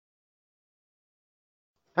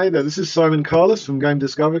Hey there, this is Simon Carlos from Game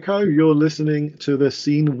Discover Co. You're listening to the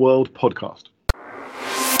Scene World podcast.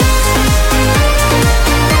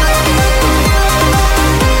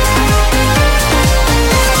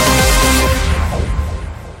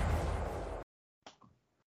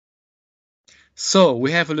 So,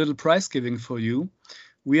 we have a little prize giving for you.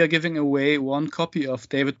 We are giving away one copy of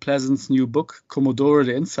David Pleasant's new book, Commodore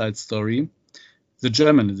the Inside Story, the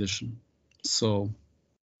German edition. So,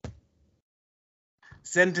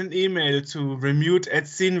 send an email to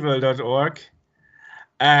remute@sceneworld.org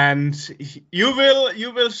and you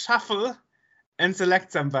will shuffle and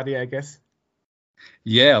select somebody, I guess.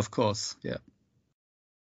 Yeah, of course. Yeah.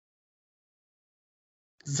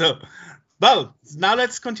 So, well, now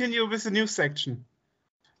let's continue with the news section.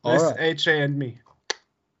 With All right. AJ and me.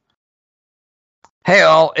 Hey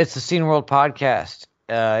all, it's the Scene World podcast.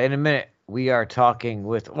 In a minute, we are talking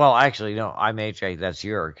with, well, actually, no, I'm AJ, that's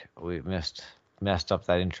Jörg. We messed up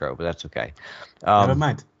that intro, but that's okay. Never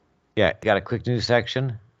mind. Yeah, got a quick news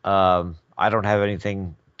section. I don't have any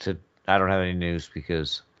news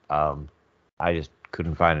because I just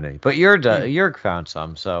couldn't find any. But Jörg found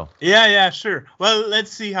some, so. Yeah, sure. Well, let's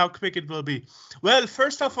see how quick it will be. Well,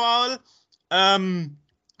 first of all,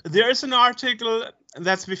 there's an article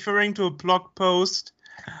that's referring to a blog post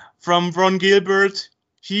from Ron Gilbert,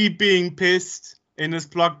 he being pissed in his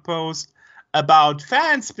blog post about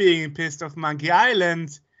fans being pissed of Monkey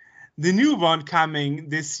Island, the new one coming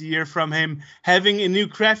this year from him, having a new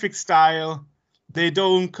graphic style they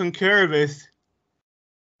don't concur with.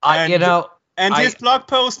 His blog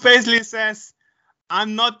post basically says,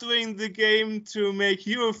 I'm not doing the game to make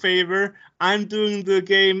you a favor. I'm doing the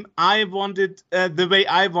game I wanted, the way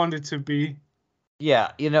I want it to be.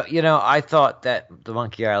 Yeah, I thought that the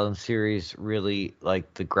Monkey Island series really,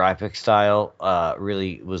 like the graphic style,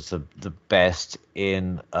 really was the best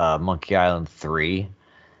in Monkey Island 3,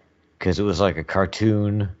 because it was like a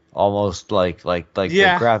cartoon, almost like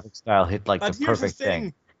the graphic style hit like the perfect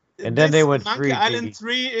thing. And then they went 3D. Monkey Island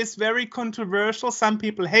 3 is very controversial. Some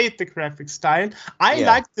people hate the graphic style. I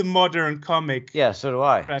like the modern comic. Yeah, so do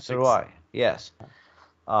I. graphics. So do I. Yes.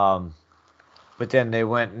 But then they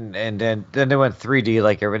went and then they went 3D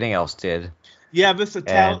like everything else did. Yeah, with the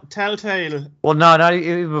Telltale. Well, no, not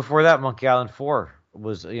even before that. Monkey Island 4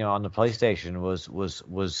 was, on the PlayStation was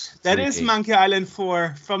 3D. That is Monkey Island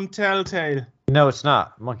 4 from Telltale. No, it's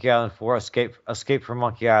not. Monkey Island 4 Escape from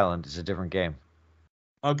Monkey Island is a different game.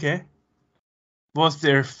 Okay. Was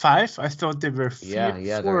there 5? I thought there were 4 there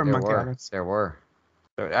Monkey were. Islands. There were.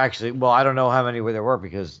 Actually, well, I don't know how many there were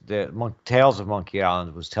because the Tales of Monkey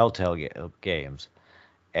Island was Telltale games,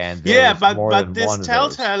 and but this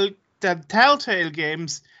Telltale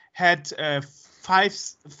games had 5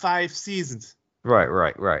 seasons.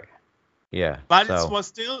 Right. Yeah. But it was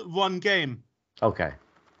still one game. Okay.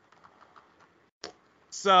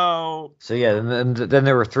 So yeah, and then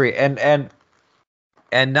there were 3, and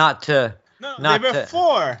not to. No, there were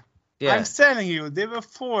 4. Yeah. I'm telling you, there were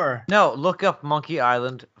 4. No, look up Monkey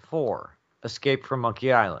Island 4, Escape from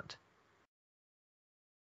Monkey Island.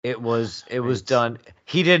 It was done.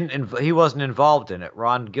 He wasn't involved in it.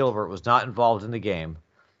 Ron Gilbert was not involved in the game.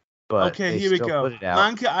 But okay, here we go. Put it out.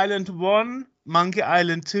 Monkey Island 1, Monkey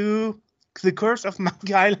Island 2, The Curse of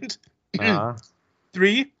Monkey Island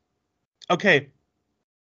 3. Okay.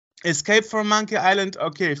 Escape from Monkey Island,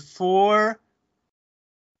 okay, 4.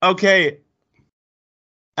 Okay.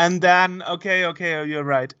 And then, okay, you're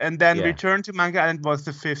right. And then Return to Monkey Island was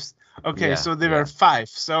the 5th. Okay, so there were 5.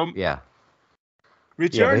 So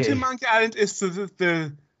Return to Monkey Island is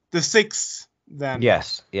the 6th then.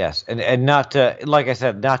 Yes. And not to, like I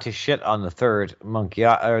said, not to shit on the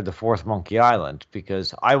 4th Monkey Island,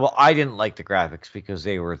 because I didn't like the graphics because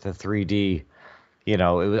they were the 3D.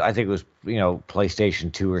 I think it was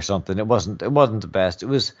PlayStation 2 or something. It wasn't the best. It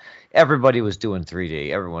was, everybody was doing 3D.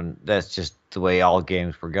 Everyone, that's just the way all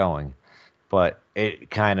games were going. But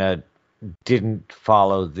it kind of didn't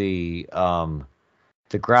follow the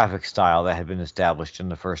graphic style that had been established in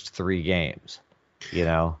the first 3 games.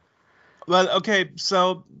 Well, okay,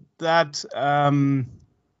 so that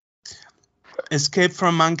Escape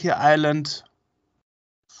from Monkey Island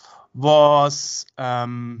was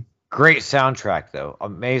great soundtrack, though.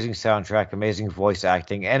 Amazing soundtrack, amazing voice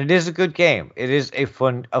acting, and it is a good game. It is a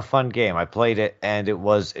fun game. I played it, and it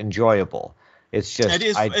was enjoyable. It's just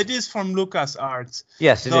it is from LucasArts.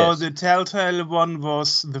 Yes, it is. So the Telltale one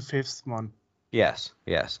was the 5th one. Yes.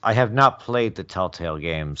 I have not played the Telltale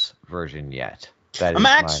Games version yet. I'm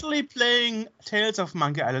actually playing Tales of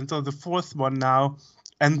Monkey Island, so the 4th one now,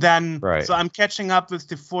 and then so I'm catching up with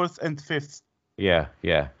the 4th and 5th. Yeah.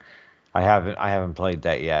 I haven't played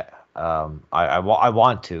that yet. I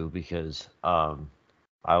want to because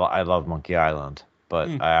I love Monkey Island, but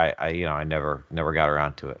I never got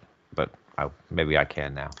around to it. But maybe I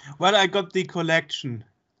can now. Well, I got the collection.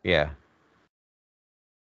 Yeah.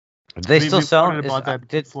 They still sell.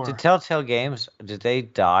 Did Telltale Games? Did they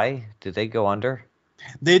die? Did they go under?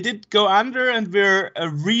 They did go under and were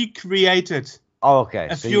recreated. Oh, okay.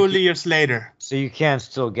 A few years later. So you can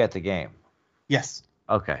still get the game. Yes.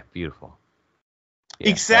 Okay. Beautiful.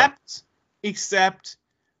 Yeah, except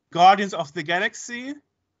Guardians of the Galaxy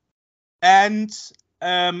and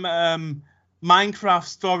Minecraft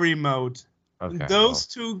Story Mode. Okay. Those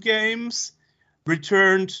two games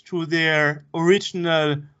returned to their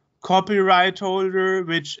original copyright holder,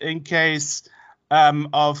 which in case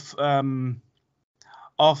of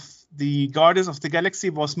the Guardians of the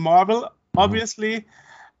Galaxy was Marvel, obviously,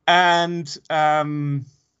 and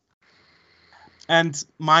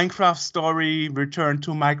Minecraft Story returned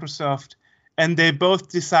to Microsoft, and they both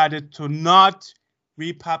decided to not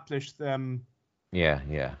republish them. Yeah.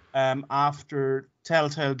 After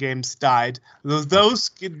Telltale Games died, those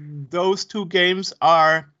two games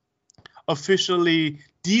are officially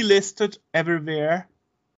delisted everywhere,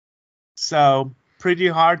 so pretty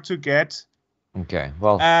hard to get. Okay,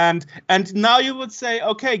 well, and now you would say,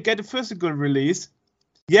 okay, get a physical release.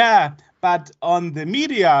 Yeah, but on the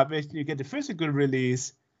media, when you get a physical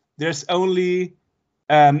release, there's only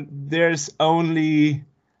the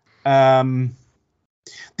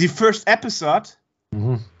first episode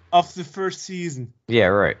of the first season. Yeah,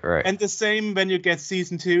 right. And the same when you get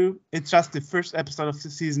season 2, it's just the first episode of the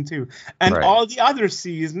season 2. And all the other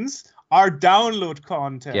seasons are download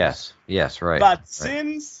content. Yes, right. But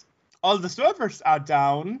since all the servers are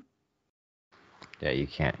down, yeah, you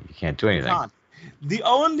can't do anything. The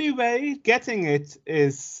only way getting it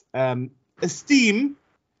is Steam,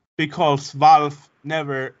 because Valve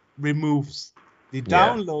never removes the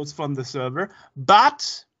downloads from the server.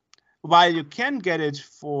 But while you can get it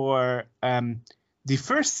for the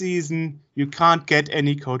first season, you can't get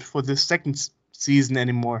any code for the second season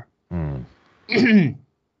anymore.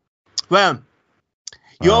 Well,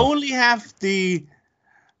 you only have the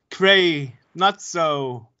gray, not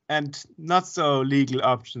so legal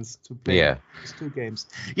options to play these two games.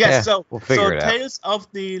 So Tales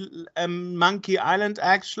of the Monkey Island,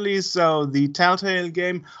 actually, so the Telltale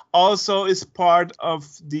game also is part of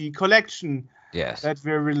the collection that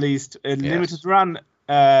were released in limited run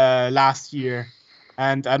last year.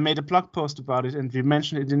 And I made a blog post about it, and we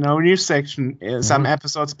mentioned it in our news section some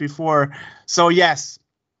episodes before. So yes,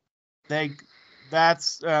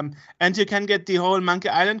 that's and you can get the whole Monkey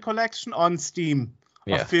Island collection on Steam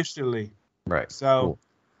officially. Right. So cool.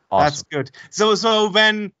 Awesome. That's good. So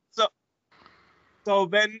when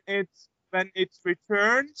it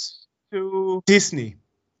returns to Disney,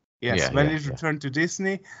 it returned to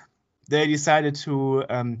Disney, they decided to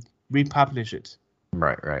republish it.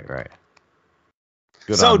 Right.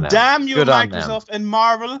 Good so on them. Damn you, good Microsoft and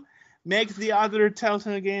Marvel, make the other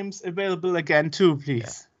Telltale games available again too,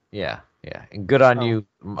 please. Yeah. And good on you,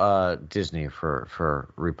 Disney, for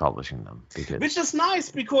republishing them. Which is nice,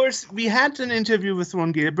 because we had an interview with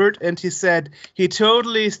Ron Gilbert, and he said he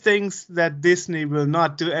totally thinks that Disney will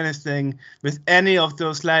not do anything with any of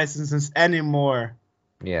those licenses anymore.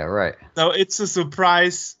 Yeah, right. So it's a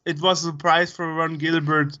surprise. It was a surprise for Ron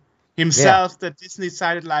Gilbert himself that Disney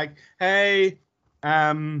decided, like, hey,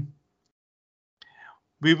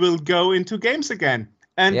 we will go into games again.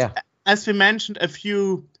 And as we mentioned a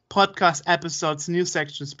few podcast episodes, news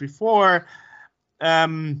sections before,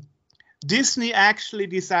 Disney actually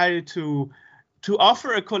decided to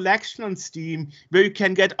offer a collection on Steam where you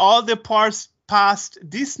can get all the past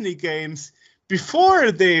Disney games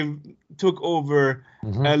before they took over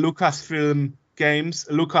Lucasfilm Games,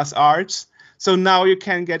 LucasArts. So now you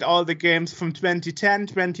can get all the games from 2010,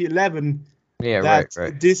 2011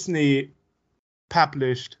 that Disney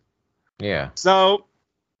published. Yeah. So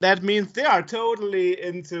that means they are totally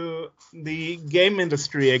into the game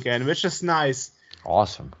industry again, which is nice.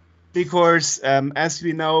 Awesome. Because as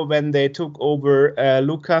we know, when they took over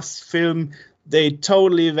Lucasfilm, they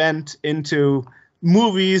totally went into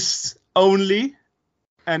movies only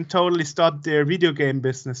and totally stopped their video game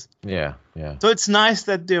business. Yeah. So it's nice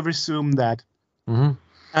that they resume that.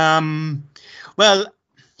 Well,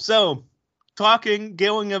 so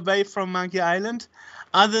going away from Monkey Island,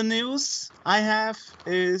 other news I have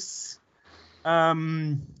is that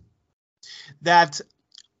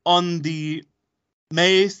on the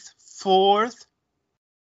May 4th,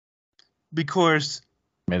 because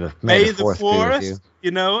May the 4th,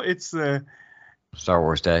 it's Star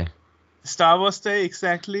Wars Day. Star Wars Day,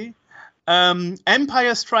 exactly.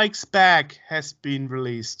 Empire Strikes Back has been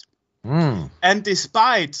released. And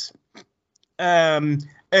despite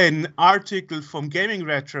an article from Gaming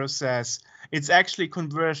Retro says it's actually a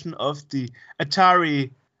conversion of the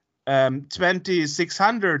Atari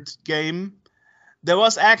 2600 game, there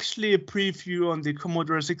was actually a preview on the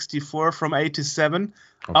Commodore 64 from 87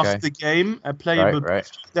 of the game, a playable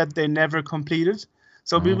that they never completed.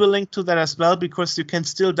 So we will link to that as well, because you can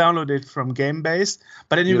still download it from GameBase.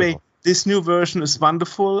 But anyway, this new version is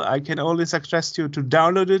wonderful. I can only suggest you to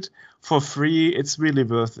download it for free. It's really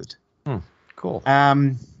worth it. Cool.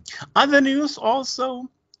 Other news also,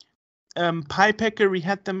 Piepacker, we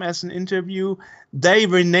had them as an interview. They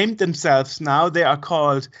renamed themselves now. They are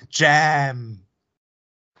called Jam.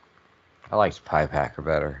 I liked Piepacker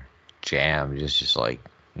better. Jam, just like,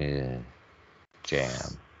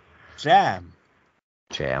 Jam.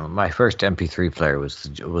 My first MP3 player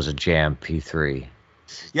was a Jam P3.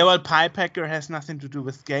 Yeah, well, Piepacker has nothing to do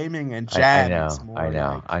with gaming, and Jam is more like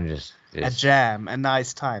I'm just a jam, a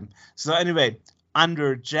nice time. So anyway,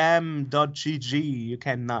 under jam.gg, you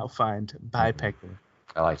can now find Piepacker.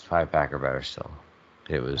 I liked Piepacker better still.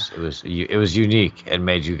 It was unique and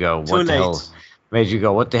made you go, what the hell? Made you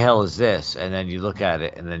go, what the hell is this? And then you look at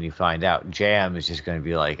it, and then you find out Jam is just going to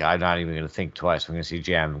be like, I'm not even going to think twice. I'm going to see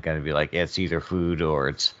Jam. I'm going to be like, it's either food or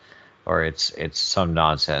it's some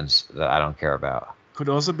nonsense that I don't care about. Could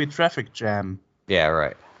also be traffic jam. Yeah,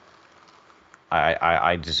 right.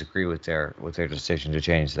 I disagree with their decision to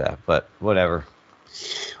change that, but whatever.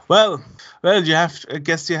 Well, you have. I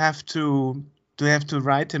guess you have to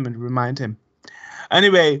write him and remind him.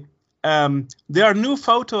 Anyway, there are new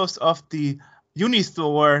photos of the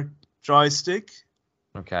Unithor joystick.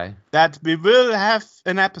 Okay. That we will have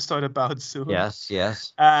an episode about soon.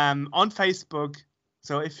 Yes. On Facebook.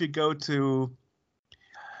 So if you go to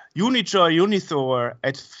Unijoy Unithor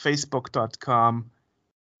at facebook.com,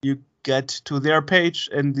 you get to their page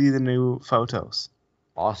and the new photos.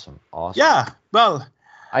 Awesome. Yeah, well,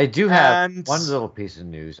 I do have one little piece of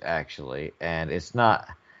news, actually, and it's not,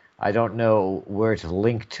 I don't know where to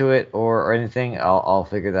link to it or anything. I'll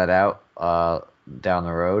figure that out down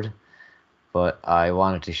the road. But I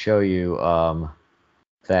wanted to show you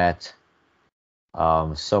that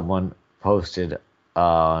someone posted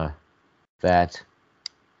that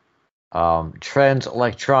Trends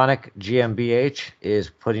Electronic GmbH is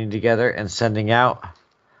putting together and sending out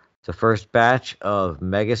the first batch of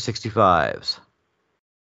Mega 65s.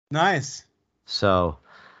 Nice. So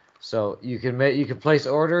you can place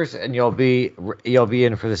orders, and you'll be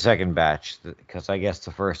in for the second batch, because I guess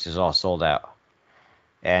the first is all sold out,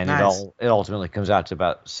 and nice. it ultimately comes out to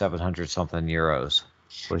about 700 something euros.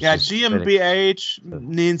 Yeah, GmbH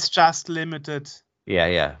means just limited.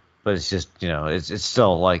 Yeah, but it's just, it's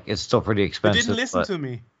still pretty expensive. You didn't listen to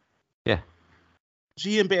me. Yeah.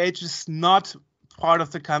 GmbH is not part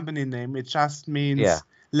of the company name. It just means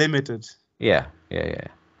limited. Yeah.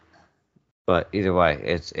 But either way,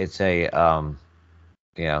 it's a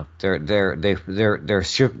they're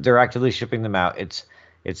actively shipping them out. It's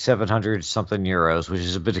 700 something euros, which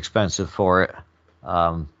is a bit expensive for it.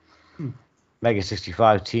 Mega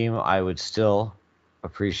 65 team, I would still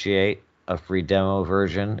appreciate a free demo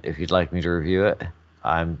version if you'd like me to review it.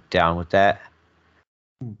 I'm down with that.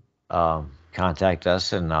 Contact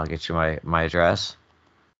us and I'll get you my address.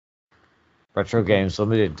 Retro Games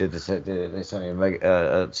Limited they sent me a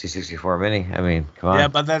C64 Mini. I mean, come on. Yeah,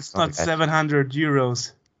 but that's not 700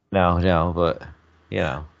 euros. No, but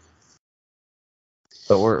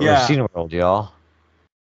But we're Cineworld, y'all.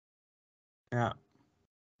 Yeah.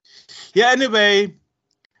 Yeah. Anyway,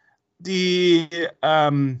 the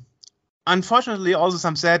unfortunately also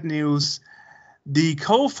some sad news. The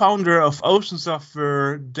co-founder of Ocean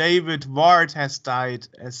Software, David Ward, has died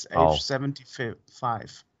at age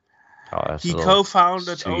 75. He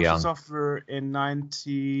co-founded Ocean Software in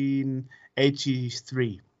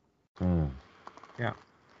 1983. Yeah.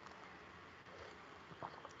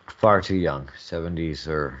 Far too young. 70s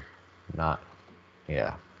or not.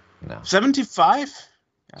 Yeah. No. 75?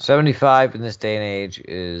 Yeah. 75 in this day and age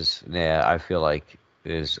is, I feel like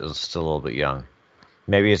is still a little bit young.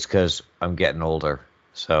 Maybe it's because I'm getting older.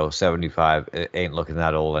 So 75 it ain't looking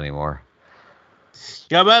that old anymore.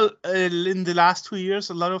 Yeah, well, in the last 2 years,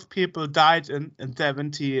 a lot of people died in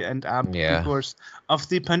 70 and up because of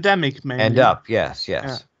the pandemic, mainly. And up, yes.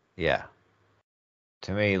 Yeah.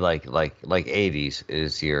 To me, like 80s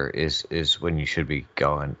is when you should be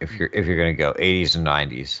going. If you're gonna go 80s and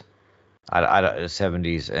 90s, I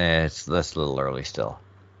 70s, that's a little early still.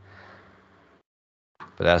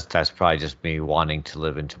 But that's probably just me wanting to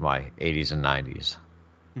live into my 80s and 90s.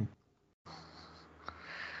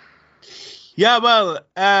 Yeah, well,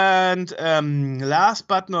 and last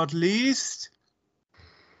but not least,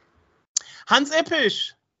 Hans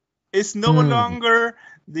Eppisch is no longer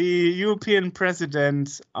the European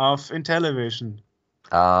president of Intellivision.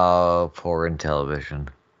 Oh, poor Intellivision.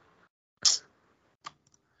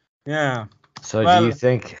 Yeah. So do you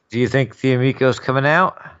think the Amico's coming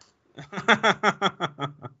out?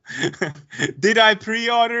 Did I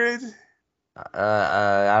pre-order it?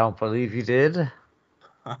 I don't believe you did.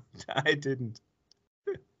 I didn't.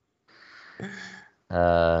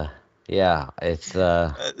 Yeah, it's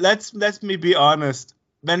Let's me be honest.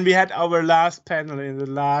 When we had our last panel in the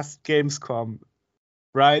last Gamescom,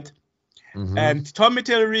 right? mhm. And Tommy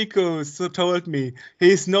Tellerico told me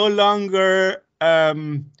he's no longer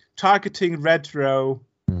targeting retro,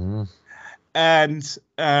 Mhm. and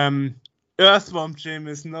Earthworm Jim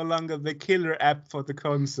is no longer the killer app for the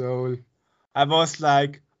console. I was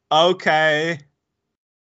like, okay,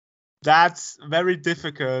 that's very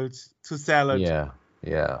difficult to sell it. Yeah.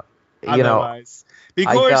 Otherwise,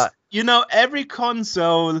 because every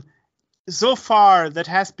console so far that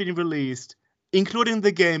has been released, including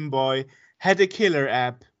the Game Boy, had a killer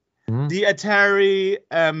app. Mhm. The Atari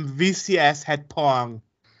VCS had Pong.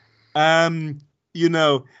 The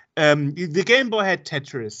Game Boy had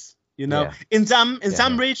Tetris. Yeah. In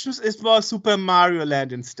some regions it was Super Mario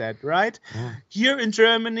Land instead, right? Mhm. Here in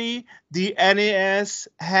Germany, the NES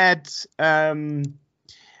had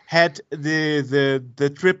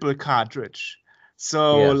the triple cartridge.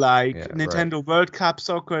 So Nintendo World Cup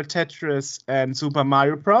Soccer, Tetris, and Super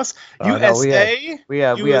Mario Bros. USA. We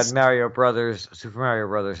had Mario Brothers, Super Mario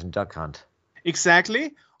Brothers, and Duck Hunt.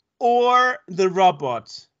 Exactly. Or the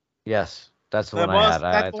robot. Yes, that's the one I had.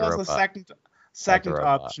 That was a second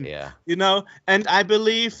option. Yeah. And I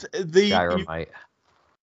believe the Gyromite.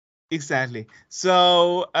 Exactly.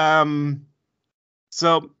 So and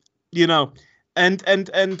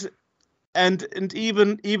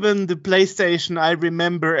even the PlayStation, I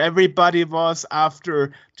remember everybody was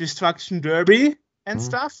after Destruction Derby and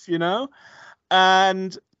stuff,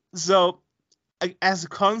 and so as a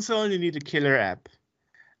console you need a killer app,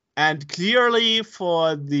 and clearly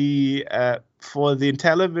for the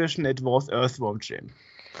Intellivision it was Earthworm Jim.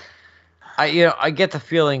 I get the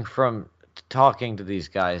feeling from talking to these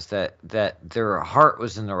guys that their heart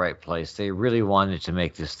was in the right place. They really wanted to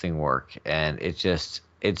make this thing work, and it's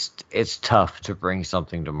tough to bring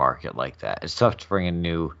something to market like that. It's tough to bring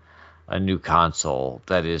a new console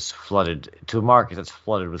that is flooded to a market that's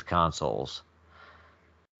flooded with consoles.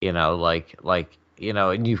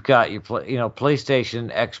 And you've got your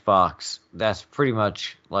PlayStation, Xbox. That's pretty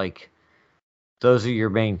much like those are your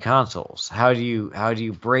main consoles. How do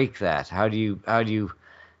you break that? How do you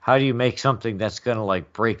make something that's gonna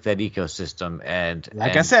break that ecosystem and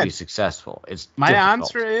I said, be successful? It's my difficult.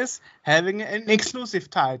 answer is having an exclusive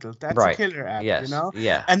title. That's Right. a killer app, Yes.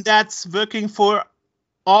 Yeah. and that's working for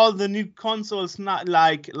all the new consoles. Not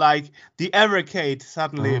like the Evercade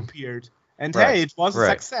suddenly appeared, and Right. hey, it was a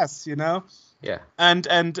Right. success, Yeah. And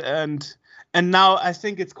now I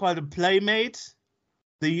think it's called a Playmate,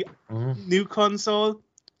 the new console.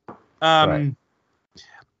 Right.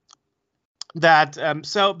 That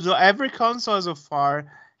so every console so far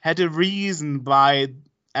had a reason why,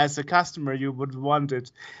 as a customer, you would want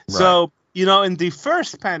it. Right. So in the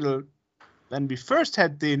first panel, when we first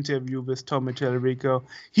had the interview with Tommy Tellerico,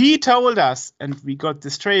 he told us, and we got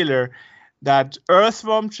this trailer, that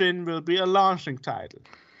Earthworm Jim will be a launching title.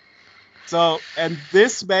 So, and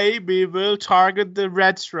this way we will target the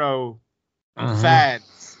retro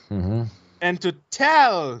fans. Mm-hmm. And to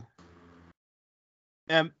tell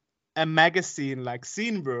a magazine like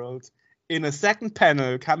Scene World in a second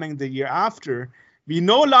panel coming the year after, we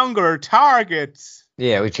no longer target.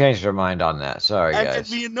 Yeah, we changed our mind on that. Sorry, and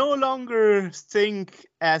guys. we no longer think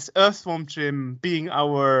as Earthworm Jim being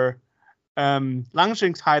our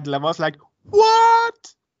launching title. I was like,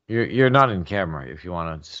 what? You're not in camera. If you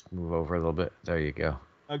want to just move over a little bit, there you go.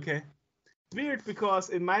 Okay. It's weird because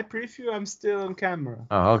in my preview I'm still on camera.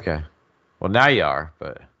 Oh, okay. Well, now you are,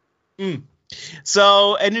 but.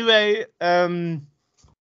 So anyway,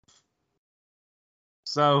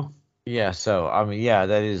 so. Yeah. So I mean, yeah,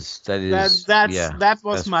 that is. That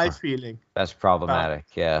was my feeling. That's problematic.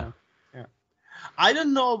 Yeah. I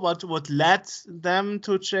don't know what led them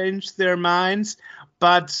to change their minds,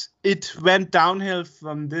 but it went downhill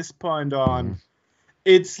from this point on.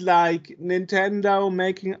 It's like Nintendo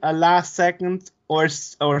making a last second or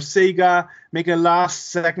Sega making a last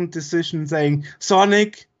second decision saying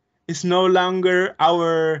Sonic is no longer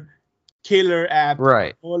our killer app,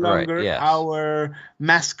 right? No longer our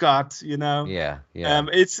mascot, Yeah.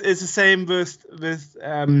 It's the same with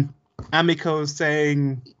Amico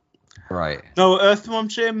saying, Right. "No, Earthworm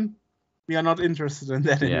Jim, we are not interested in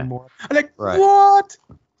that anymore." I'm like, Right. what?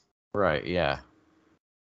 Right. Yeah.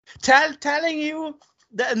 Telling you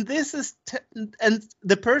that, and this is, and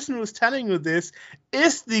the person who's telling you this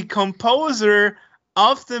is the composer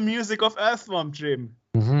of the music of Earthworm Jim.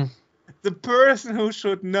 Mm-hmm. The person who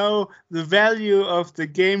should know the value of the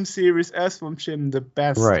game series Earthworm Jim the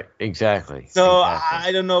best. Right. Exactly. So exactly.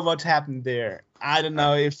 I don't know what happened there. I don't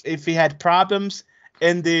know if he had problems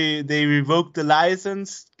and they revoked the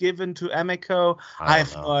license given to Amico. I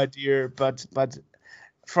have no idea. But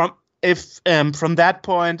from that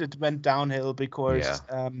point it went downhill because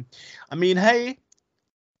I mean, hey,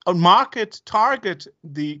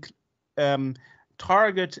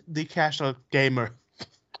 target the casual gamer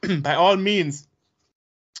by all means.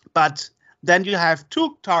 But then you have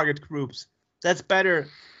 2 target groups. That's better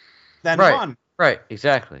than one. Right,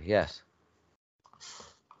 exactly. Yes.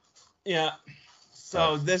 Yeah.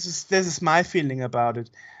 So this is my feeling about it.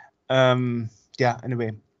 Yeah,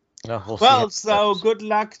 anyway. We'll see so good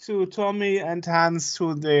luck to Tommy and Hans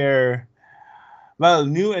to their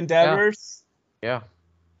new endeavors. Yeah.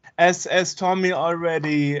 As Tommy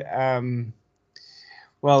already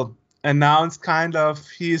announced, kind of,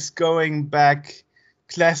 he's going back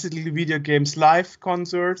classically video games live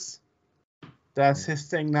concerts. That's his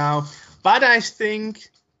thing now. But I think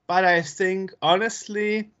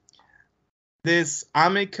honestly, this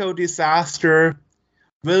Amico disaster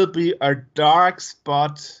will be a dark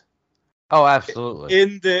spot. Oh, absolutely.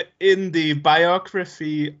 In the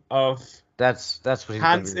biography of that's what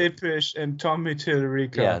Hans Ippisch and Tommy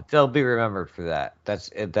Tallarico. Yeah, they'll be remembered for that.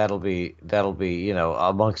 That'll be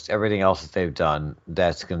amongst everything else that they've done.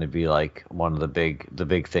 That's going to be like one of the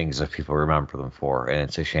big things that people remember them for, and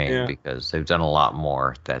it's a shame because they've done a lot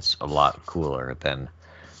more. That's a lot cooler than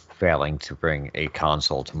failing to bring a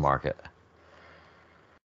console to market.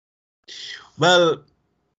 Well,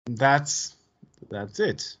 that's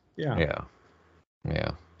it. Yeah.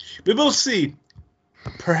 We will see.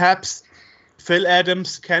 Perhaps Phil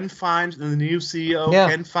Adams can find the new CEO,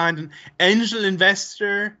 can find an angel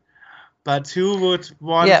investor, but who would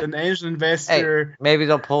want an angel investor? Hey, maybe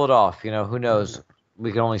they'll pull it off. Who knows?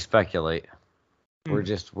 We can only speculate. We're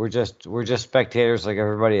just spectators like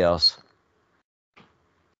everybody else.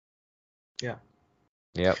 Yeah.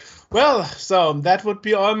 Yep. Well, so that would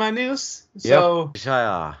be all my news. So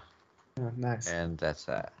nice. And that's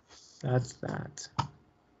that. That's that.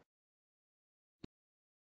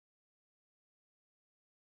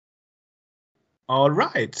 All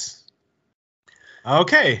right.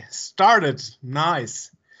 Okay, started.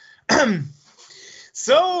 Nice.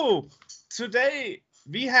 So, today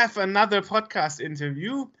we have another podcast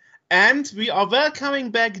interview, and we are welcoming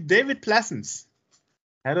back David Pleasance.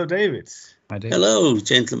 Hello, David. Hi, David. Hello,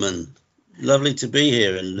 gentlemen. Lovely to be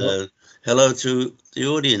here, and hello to the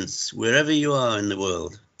audience, wherever you are in the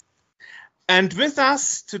world. And with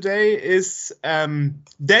us today is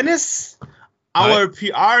Dennis, our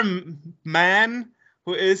PR man,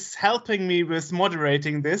 who is helping me with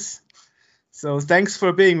moderating this. So thanks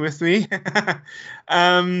for being with me.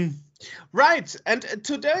 Right, and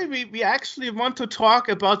today we actually want to talk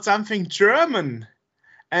about something German,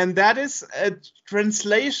 and that is a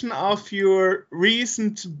translation of your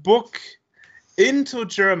recent book into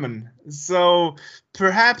German. So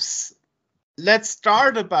perhaps let's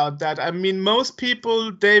start about that. I mean, most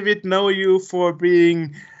people, David, know you for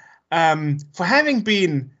being, for having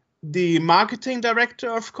been the marketing director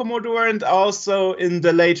of Commodore, and also in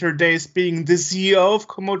the later days being the CEO of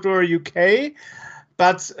Commodore UK.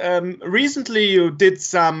 But recently you did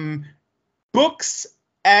some books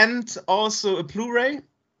and also a Blu-ray.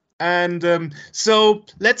 And so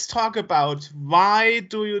let's talk about why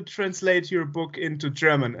do you translate your book into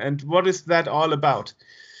German, and what is that all about?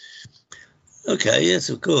 Okay, yes,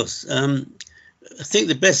 of course. I think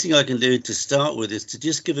the best thing I can do to start with is to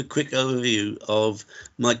just give a quick overview of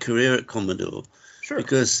my career at Commodore. Sure.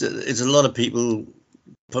 Because it's a lot of people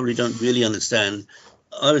probably don't really understand.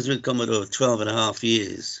 I was with Commodore 12 and a half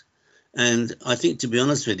years. And I think, to be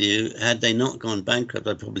honest with you, had they not gone bankrupt,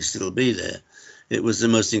 I'd probably still be there. It was the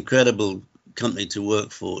most incredible company to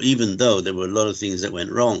work for, even though there were a lot of things that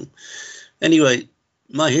went wrong. Anyway,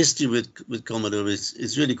 my history with Commodore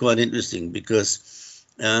is really quite interesting because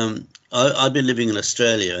I've been living in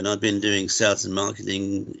Australia, and I've been doing sales and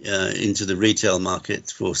marketing into the retail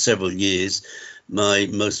market for several years. My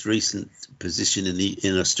most recent position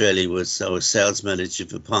in Australia was I was sales manager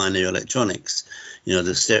for Pioneer Electronics,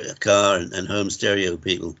 the car and home stereo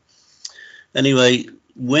people. Anyway,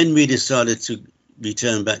 when we decided to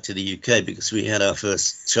returned back to the UK because we had our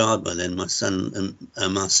first child by then. My son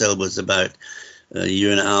Marcel was about a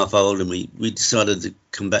year and a half old, and we decided to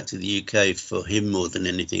come back to the UK for him more than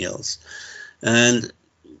anything else. And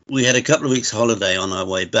we had a couple of weeks holiday on our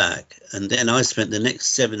way back, and then I spent the next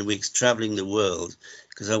 7 weeks traveling the world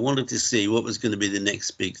because I wanted to see what was going to be the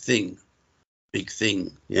next big thing,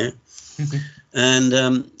 yeah. And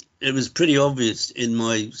it was pretty obvious in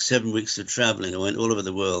my 7 weeks of traveling, I went all over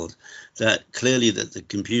the world, that clearly that the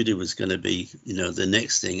computer was going to be, you know, the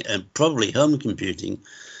next thing, and probably home computing.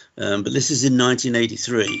 But this is in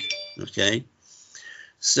 1983, okay?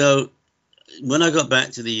 So when I got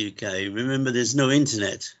back to the UK, remember there's no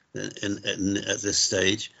internet at this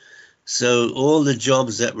stage. So all the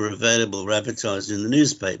jobs that were available were advertised in the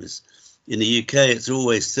newspapers. In the UK, it's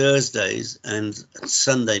always Thursdays, and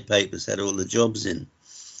Sunday papers had all the jobs in.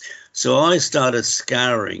 So I started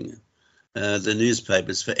scouring the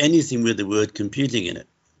newspapers for anything with the word computing in it,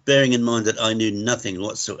 bearing in mind that I knew nothing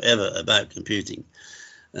whatsoever about computing.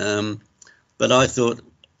 But I thought,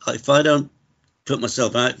 if I don't put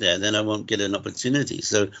myself out there, then I won't get an opportunity.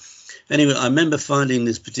 So anyway, I remember finding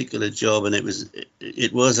this particular job, and it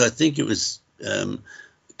was I think it was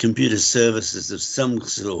computer services of some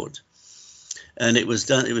sort. And it was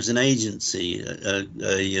an agency,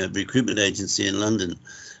 a recruitment agency in London.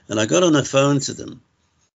 And I got on the phone to them,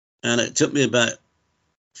 and it took me about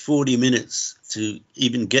 40 minutes to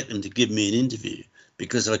even get them to give me an interview,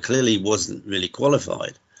 because I clearly wasn't really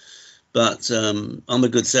qualified. But I'm a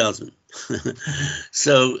good salesman.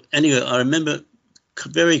 So anyway, I remember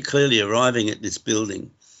very clearly arriving at this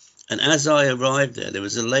building. And as I arrived there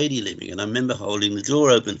was a lady living, and I remember holding the door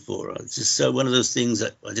open for her. It's just so one of those things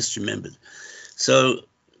that I just remembered. So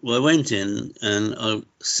I went in and I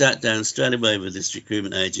sat down straight away with this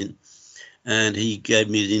recruitment agent, and he gave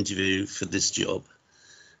me an interview for this job.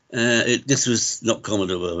 This was not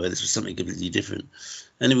Commodore, this was something completely different.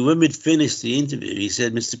 And when we'd finished the interview, he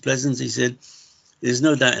said, Mr. Pleasance, he said, there's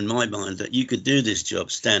no doubt in my mind that you could do this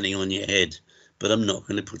job standing on your head, but I'm not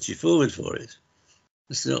going to put you forward for it.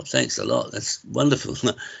 I said, oh, thanks a lot. That's wonderful.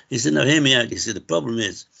 He said, no, hear me out. He said, the problem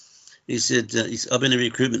is, he said, I've been a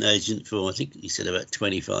recruitment agent for, I think he said, about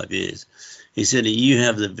 25 years. He said, you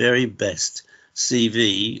have the very best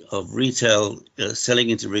CV of retail, selling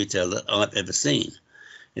into retail that I've ever seen.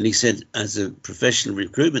 And he said, as a professional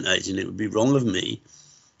recruitment agent, it would be wrong of me,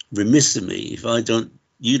 remiss of me, if I don't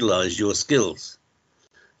utilize your skills.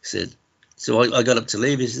 He said, so I got up to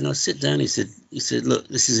leave. He said, no, sit down. He said, look,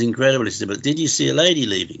 this is incredible. He said, but did you see a lady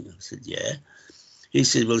leaving? I said, yeah. He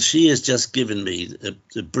said, well, she has just given me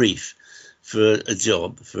a brief for a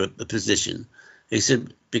job, for a position. He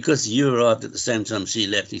said, because you arrived at the same time she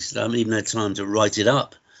left, he said, I haven't even had time to write it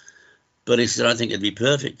up. But he said, I think it'd be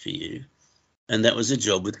perfect for you. And that was a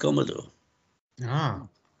job with Commodore. Ah.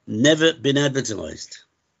 Never been advertised.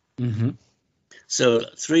 Mm-hmm. So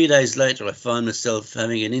 3 days later, I find myself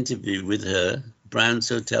having an interview with her, Brown's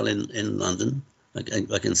Hotel in London.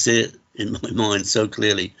 I can see it in my mind so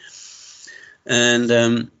clearly.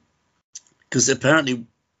 And because apparently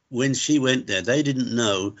when she went there, they didn't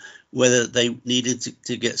know whether they needed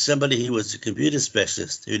to get somebody who was a computer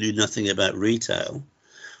specialist who knew nothing about retail,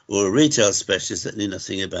 or a retail specialist that knew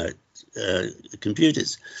nothing about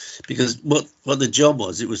computers. Because what the job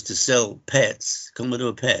was, it was to sell pets,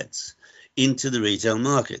 Commodore pets, into the retail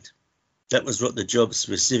market. That was what the job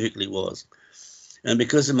specifically was. And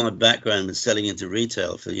because of my background in selling into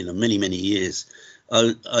retail for many, many years,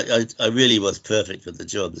 I really was perfect for the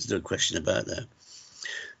job. There's no question about that.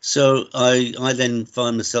 So I then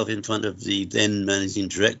find myself in front of the then managing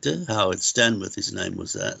director, Howard Stanworth, his name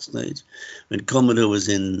was at that stage, when Commodore was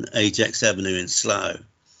in Ajax Avenue in Slough.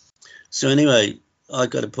 So anyway, I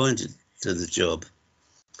got appointed to the job.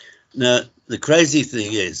 Now, the crazy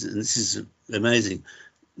thing is, and this is amazing,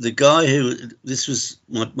 the guy this was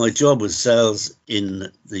my job was sales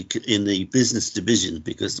in the business division,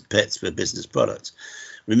 because the pets were business products.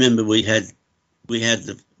 Remember, we had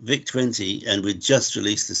the VIC-20, and we'd just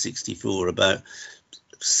released the 64 about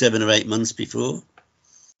 7 or 8 months before.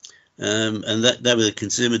 And that was a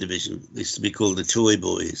consumer division. It used to be called the Toy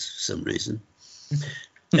Boys for some reason.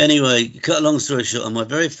 Anyway, cut a long story short, on my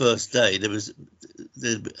very first day, there was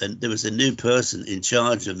a new person in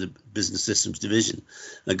charge of the business systems division,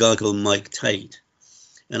 a guy called Mike Tate.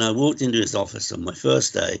 And I walked into his office on my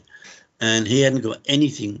first day, and he hadn't got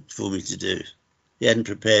anything for me to do. He hadn't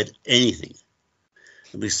prepared anything.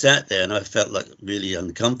 And we sat there, and I felt like really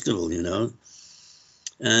uncomfortable,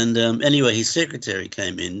 And anyway, his secretary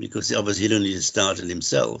came in, because obviously he'd only just started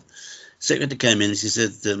himself. Secretary came in and she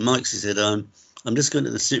said, Mike, she said, I'm just going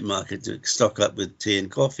to the supermarket to stock up with tea and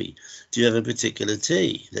coffee. Do you have a particular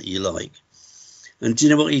tea that you like? And do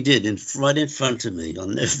you know what he did? Right in front of me, I'll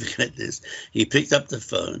never forget this. He picked up the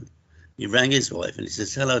phone, he rang his wife, and he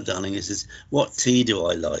says, "Hello, darling." He says, "What tea do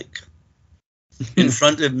I like?" In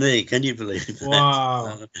front of me. Can you believe that?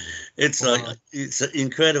 Wow. It's like, it's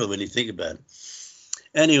incredible when you think about it.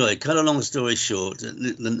 Anyway, cut a long story short,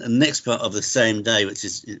 the next part of the same day, which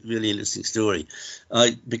is a really interesting story,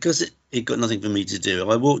 because it got nothing for me to do,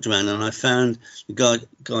 I walked around and I found a guy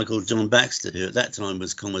called John Baxter, who at that time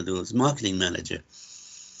was Commodore's marketing manager.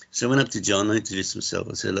 So I went up to John, I introduced myself.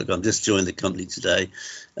 I said, "Look, I've just joined the company today.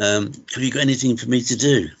 Have you got anything for me to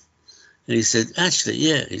do?" And he said, "Actually,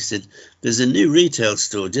 yeah." He said, "There's a new retail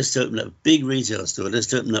store just opened up, a big retail store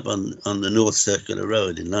just opened up on the North Circular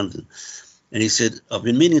Road in London." And he said, "I've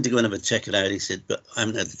been meaning to go and have a check it out." He said, "But I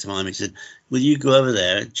haven't had the time." He said, "Will you go over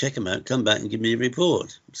there, check them out, come back and give me a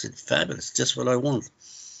report?" I said, "Fabulous, just what I want."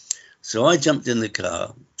 So I jumped in the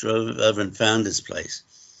car, drove over and found this place.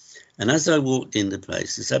 And as I walked in the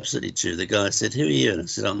place, it's absolutely true. The guy said, "Who are you?" And I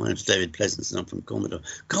said, "Oh, my name's David Pleasance and I'm from Commodore."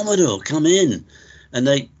 "Commodore, come in." And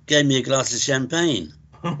they gave me a glass of champagne.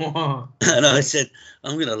 And I said,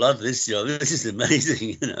 "I'm going to love this job. This is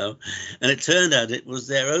amazing, you know." And it turned out it was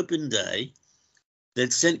their open day.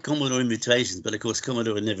 They'd sent Commodore invitations, but of course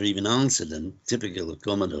Commodore had never even answered them, typical of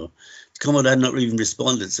Commodore. Commodore had not even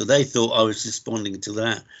responded, so they thought I was responding to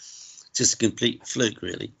that. Just a complete fluke,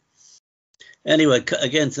 really. Anyway,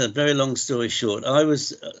 again, to a very long story short, I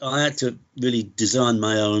had to really design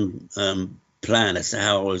my own plan as to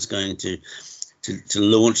how I was going to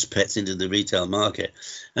launch pets into the retail market.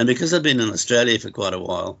 And because I've been in Australia for quite a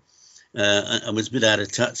while, I was a bit out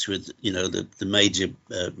of touch with, you know, the major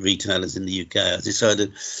retailers in the UK. I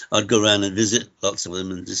decided I'd go around and visit lots of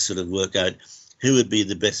them and just sort of work out who would be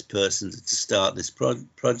the best person to start this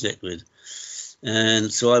project with.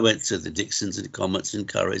 And so I went to the Dixons and Comets and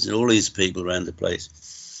Currys and all these people around the place.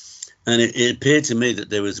 And it appeared to me that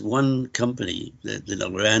there was one company that they're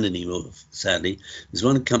not around anymore, sadly. There's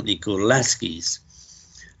one company called Lasky's.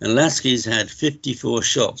 And Lasky's had 54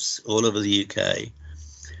 shops all over the UK.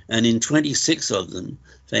 And in 26 of them,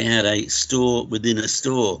 they had a store within a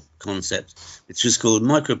store concept, which was called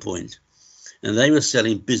Micropoint. And they were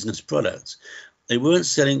selling business products. They weren't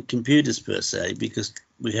selling computers per se, because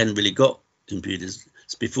we hadn't really got computers.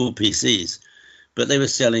 It's before PCs. But they were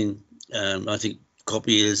selling, I think,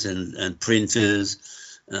 copiers and printers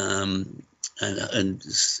and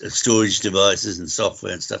storage devices and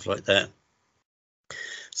software and stuff like that.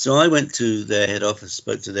 So I went to their head office,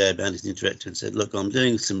 spoke to their managing director and said, "Look, I'm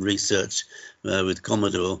doing some research with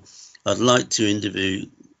Commodore. I'd like to interview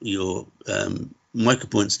your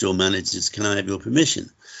Micropoint store managers. Can I have your permission?"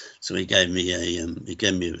 So he gave me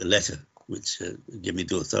a letter which gave me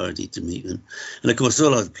the authority to meet them. And of course,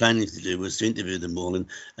 all I was planning to do was to interview them all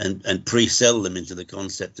and pre-sell them into the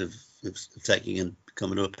concept of taking in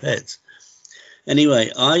Commodore pets. Anyway,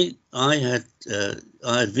 I had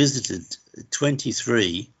visited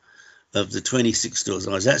 23 of the 26 stores.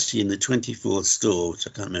 I was actually in the 24th store, which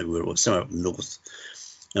I can't remember where it was, somewhere up north.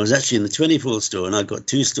 I was actually in the 24th store, and I'd got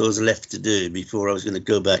 2 stores left to do before I was going to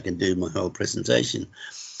go back and do my whole presentation.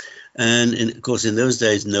 And of course, in those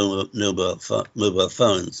days, no mobile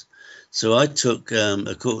phones. So I took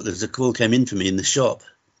a call. There was a call came in for me in the shop.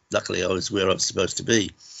 Luckily, I was where I was supposed to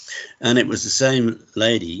be. And it was the same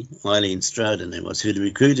lady, Eileen Stroud, and it was, who'd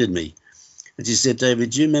recruited me. And she said,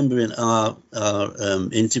 "David, do you remember in our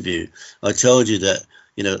interview, I told you that,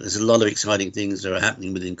 you know, there's a lot of exciting things that are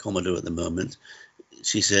happening within Commodore at the moment."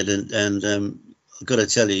 She said, and I've got to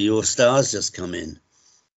tell you, your star's just come in.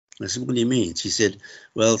 I said, "What do you mean?" She said,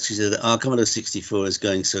 "Our Commodore 64 is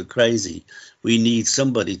going so crazy. We need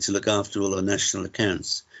somebody to look after all our national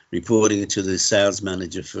accounts, reporting to the sales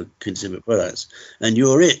manager for consumer products, and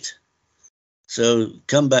you're it. So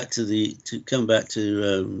come back to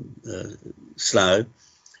Slough,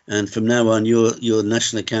 and from now on, you're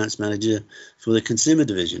national accounts manager for the consumer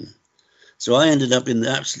division." So I ended up in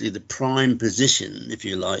absolutely the prime position, if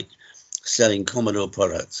you like, selling Commodore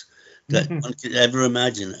products that one could ever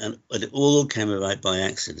imagine, and it all came about by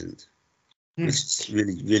accident, which is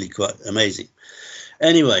really, really quite amazing.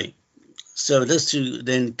 Anyway, so just to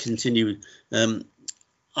then continue,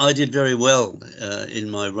 I did very well in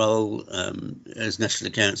my role as National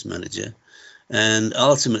Accounts Manager, and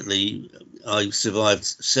ultimately I survived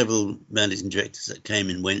several managing directors that came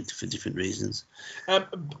and went for different reasons.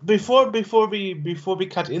 Before we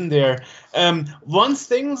cut in there, one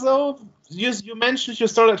thing though, you mentioned you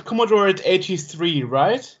started Commodore at 83,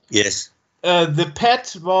 right? Yes. The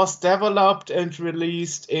PET was developed and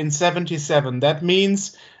released in 77. That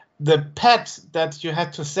means the pet that you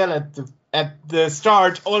had to sell at the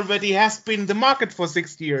start already has been in the market for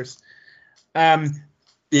 6 years. Yeah,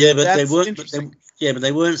 but they That's weren't. interesting. But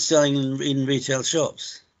they weren't selling in retail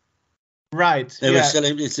shops. Right. They were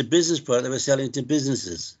selling. It's a business product. They were selling to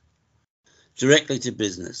businesses, directly to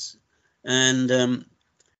business, and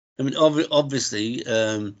I mean, obviously,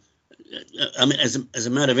 I mean, as a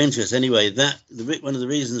matter of interest, anyway, one of the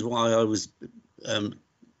reasons why I was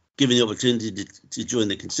given the opportunity to join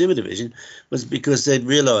the consumer division was because they'd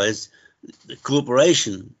realised, the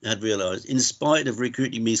corporation had realised, in spite of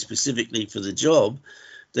recruiting me specifically for the job,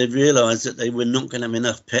 they'd realised that they were not going to have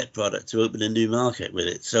enough pet product to open a new market with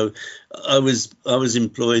it. So I was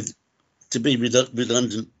employed to be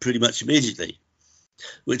redundant pretty much immediately,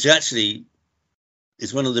 which actually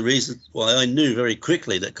is one of the reasons why I knew very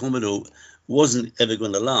quickly that Commodore wasn't ever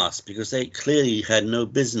going to last, because they clearly had no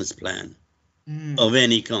business plan of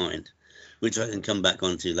any kind, which I can come back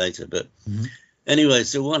onto later. But anyway,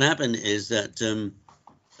 so what happened is that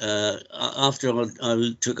after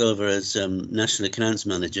I took over as national accounts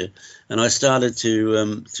manager, and I started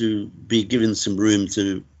to be given some room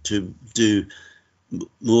to do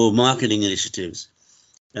more marketing initiatives,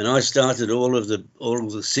 and I started all of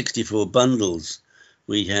the 64 bundles.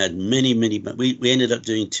 We had many. We ended up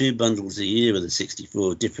doing 2 bundles a year with the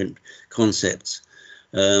 64 different concepts.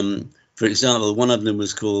 For example, one of them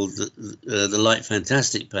was called the Light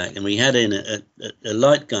Fantastic Pack, and we had in a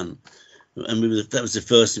light gun, and that was the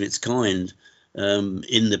first of its kind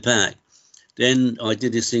in the pack. Then I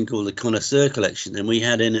did this thing called the Connoisseur Collection, and we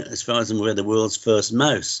had in it, as far as I'm aware, the world's first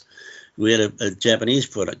mouse. We had a Japanese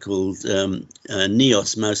product called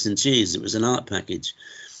Neos Mouse and Cheese. It was an art package.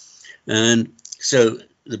 And so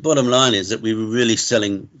the bottom line is that we were really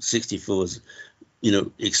selling 64s,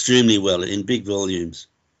 extremely well in big volumes.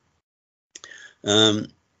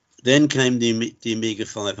 Then came the Amiga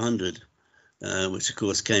 500, which of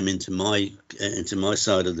course came into my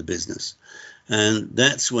side of the business, and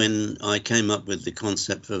that's when I came up with the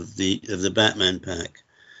concept of the Batman pack,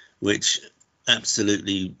 which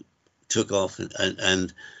absolutely took off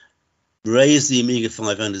and raised the Amiga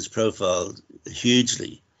 500's profile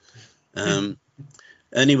hugely.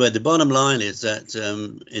 Anyway, the bottom line is that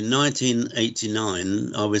in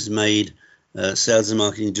 1989, I was made sales and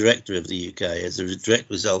marketing director of the UK as a direct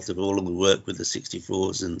result of all of the work with the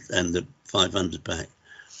 64s and the 500 pack.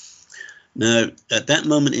 Now, at that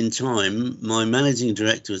moment in time, my managing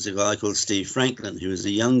director was a guy called Steve Franklin, who was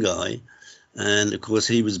a young guy. And of course,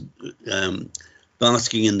 he was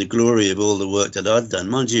basking in the glory of all the work that I'd done.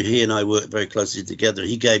 Mind you, he and I worked very closely together.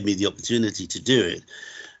 He gave me the opportunity to do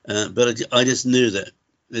it. But I just knew that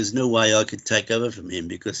there's no way I could take over from him,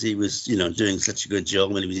 because he was, doing such a good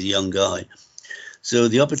job when he was a young guy. So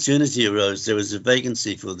the opportunity arose. There was a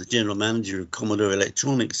vacancy for the general manager of Commodore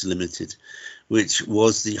Electronics Limited, which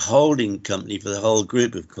was the holding company for the whole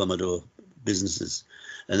group of Commodore businesses.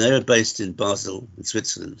 And they were based in Basel, in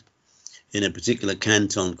Switzerland, in a particular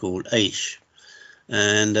canton called Aisch.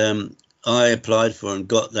 And I applied for and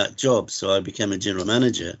got that job. So I became a general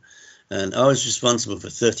manager. And I was responsible for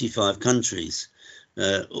 35 countries.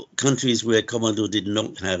 Countries where Commodore did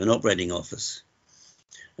not have an operating office.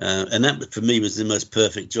 And that, for me, was the most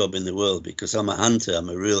perfect job in the world, because I'm a hunter. I'm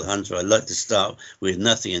a real hunter. I like to start with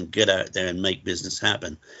nothing and get out there and make business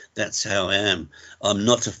happen. That's how I am. I'm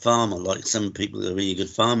not a farmer like some people who are really good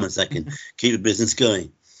farmers that can keep a business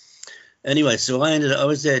going. Anyway, so I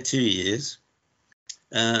was there 2 years.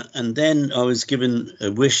 And then I was given a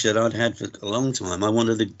wish that I'd had for a long time. I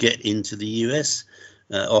wanted to get into the US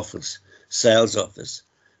office. Sales office,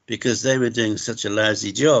 because they were doing such a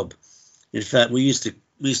lousy job. In fact, we used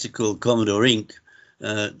to call Commodore Inc.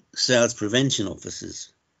 Sales prevention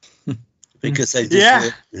officers, because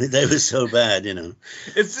they were so bad,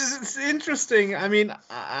 It's interesting. I mean,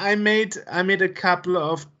 I made a couple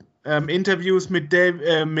of interviews with Dave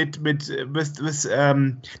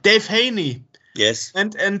Dave Haney. Yes,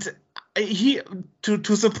 and he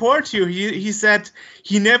to support you, he said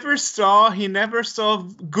he never saw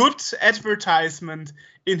good advertisement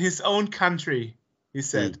in his own country. He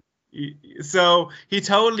said so he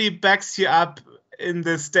totally backs you up in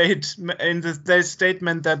the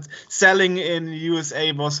statement that selling in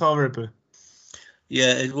USA was horrible.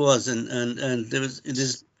 Yeah, it was, and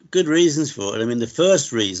there's good reasons for it. I mean, the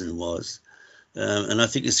first reason was, and I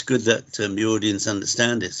think it's good that the audience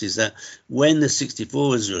understand this, is that when the 64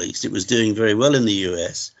 was released, it was doing very well in the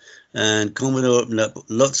US, and Commodore opened up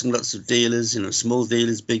lots and lots of dealers, small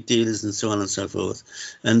dealers, big dealers, and so on and so forth,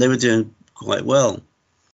 and they were doing quite well.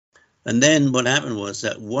 And then what happened was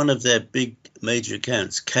that one of their big major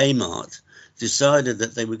accounts, Kmart, decided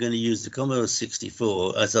that they were going to use the Commodore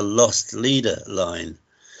 64 as a lost leader line.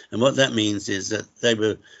 And what that means is that they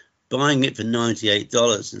were buying it for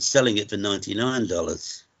 $98 and selling it for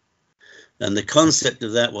 $99. And the concept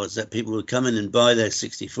of that was that people would come in and buy their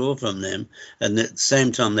 64 from them, and at the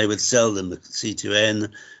same time they would sell them the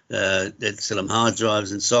C2N, they'd sell them hard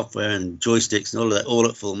drives and software and joysticks and all of that, all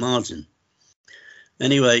at full margin.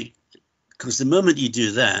 Anyway, because the moment you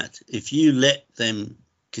do that, if you let them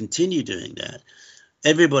continue doing that,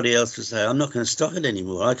 everybody else will say, I'm not going to stock it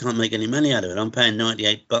anymore. I can't make any money out of it. I'm paying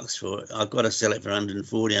 $98 for it. I've got to sell it for $140,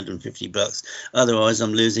 $150. Otherwise,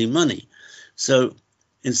 I'm losing money. So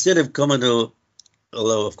instead of Commodore,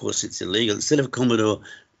 although of course it's illegal, instead of Commodore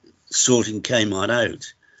sorting Kmart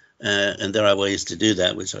out, and there are ways to do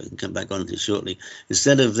that, which I can come back on to shortly,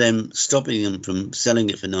 instead of them stopping them from selling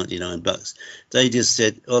it for $99, they just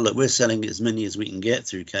said, oh, look, we're selling as many as we can get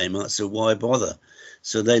through Kmart, so why bother?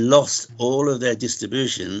 So they lost all of their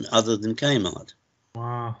distribution other than Kmart.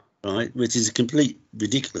 Wow. Right, which is a complete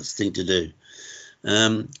ridiculous thing to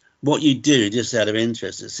do. What you do, just out of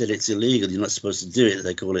interest, I said it's illegal, you're not supposed to do it,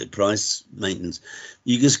 they call it price maintenance.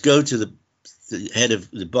 You just go to the head of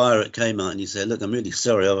the buyer at Kmart and you say, look, I'm really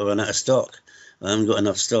sorry, I've run out of stock. I haven't got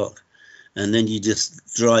enough stock. And then you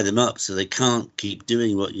just dry them up so they can't keep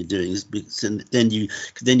doing what you're doing. And then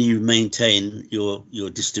you maintain your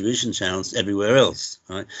distribution channels everywhere else.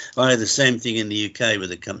 Right? I had the same thing in the UK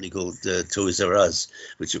with a company called Toys R Us,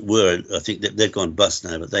 which were, I think that they've gone bust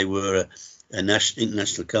now, but they were a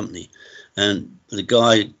international company. And the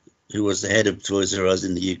guy who was the head of Toys R Us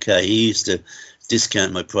in the UK, he used to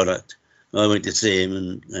discount my product. I went to see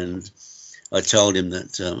him and I told him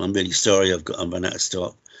that I'm really sorry, I've run out of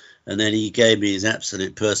stock. And then he gave me his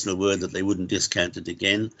absolute personal word that they wouldn't discount it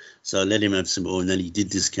again. So I let him have some more, and then he did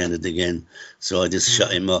discount it again. So I just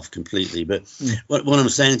shut him off completely. But what I'm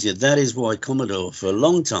saying to you, that is why Commodore, for a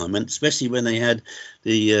long time, and especially when they had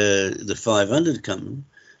the 500 coming,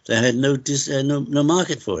 they had no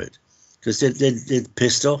market for it because they're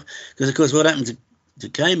pissed off. Because of course, what happened to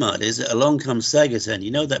Kmart is that along comes Sega saying, you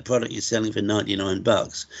know that product you're selling for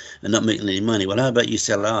 $99 and not making any money. Well, how about you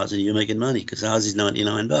sell ours and you're making money because ours is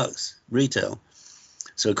 $99 retail.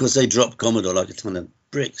 So of course they dropped Commodore like a ton of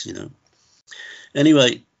bricks, you know.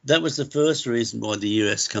 Anyway, that was the first reason why the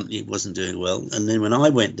US company wasn't doing well. And then when I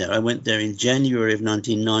went there in January of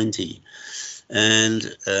 1990, and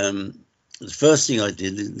the first thing I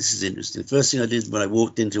did, and this is interesting, the first thing I did when I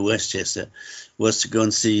walked into Westchester was to go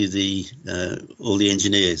and see all the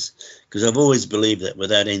engineers, because I've always believed that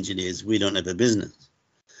without engineers, we don't have a business.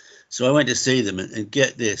 So I went to see them, and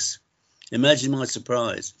get this. Imagine my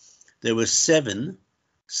surprise. There were seven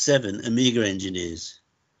Amiga engineers.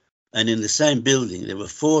 And in the same building, there were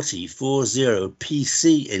 40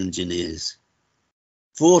 PC engineers.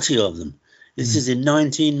 40 of them. This is in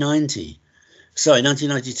 1990. Sorry,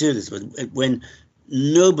 1992, this was when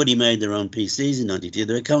nobody made their own PCs in 92.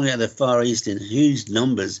 They were coming out of the Far East in huge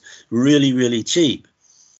numbers, really, really cheap.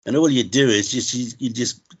 And all you do is you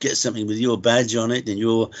just get something with your badge on it, and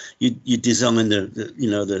you design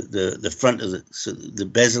the front of the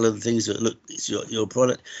bezel of the things that look, it's your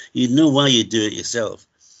product. You know why you do it yourself.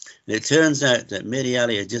 And it turns out that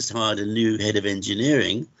Mediali had just hired a new head of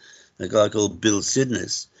engineering, a guy called Bill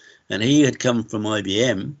Sidness, and he had come from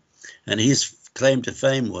IBM, and his claim to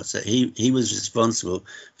fame was that he was responsible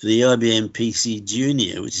for the IBM PC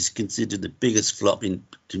Junior, which is considered the biggest flop in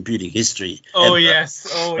computing history. Oh, ever.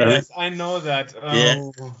 Yes, I know that. Oh. Yeah.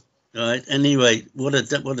 Right. Anyway, what had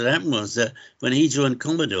happened was that when he joined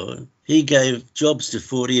Commodore, he gave jobs to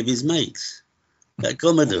 40 of his mates at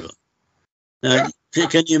Commodore. Now,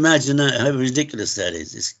 can you imagine that, how ridiculous that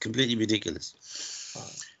is? It's completely ridiculous.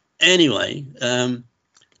 Anyway,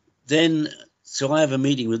 so I have a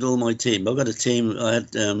meeting with all my team. I've got a team. I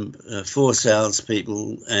had 4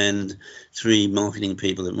 salespeople and 3 marketing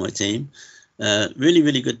people at my team. Really,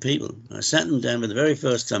 really good people. I sat them down for the very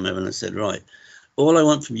first time ever, and I said, right, all I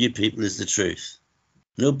want from you people is the truth.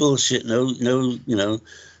 No bullshit, no,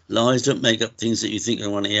 lies. Don't make up things that you think I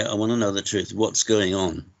want to hear. I want to know the truth. What's going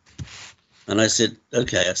on? And I said,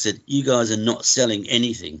 okay. I said, you guys are not selling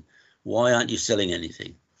anything. Why aren't you selling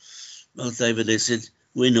anything? Well, David, they said,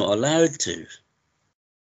 we're not allowed to.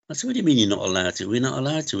 I said, what do you mean you're not allowed to? We're not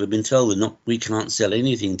allowed to. We've been told we can't sell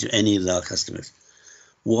anything to any of our customers.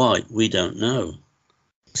 Why? We don't know.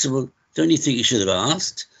 I said, well, don't you think you should have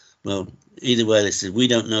asked? Well, either way, they said, we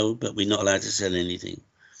don't know, but we're not allowed to sell anything.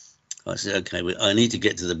 I said, okay, I need to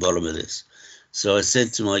get to the bottom of this. So I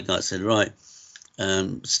said to my guy, I said, right,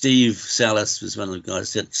 Steve Salas was one of the guys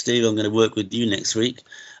said, Steve, I'm going to work with you next week.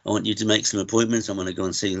 I want you to make some appointments. I'm going to go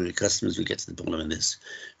and see the customers. We get to the bottom of this.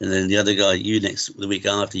 And then the other guy, the week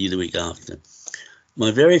after, you the week after.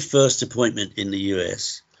 My very first appointment in the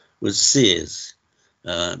US was Sears.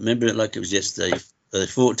 Remember it like it was yesterday, the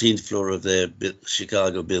 14th floor of their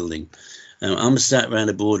Chicago building. I'm sat around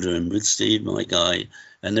a boardroom with Steve, my guy,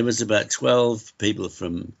 and there was about 12 people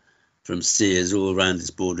from Sears all around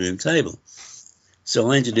this boardroom table. So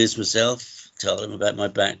I introduced myself, told them about my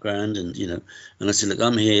background, and and I said, look,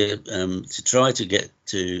 I'm here to try to get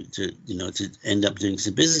to end up doing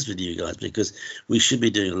some business with you guys, because we should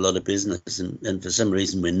be doing a lot of business, and for some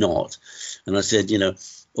reason we're not. And I said,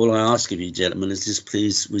 all I ask of you, gentlemen, is just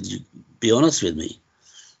please, would you be honest with me?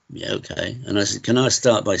 Yeah, okay. And I said, can I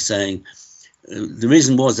start by saying the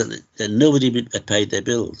reason was that nobody had paid their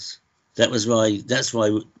bills. That's why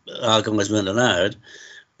our guys weren't allowed.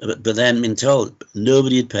 But they hadn't been told.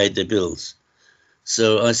 Nobody had paid their bills.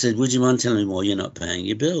 So I said, would you mind telling me why you're not paying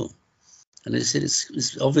your bill? And they said,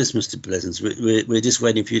 it's obvious, Mr. Pleasance. We're just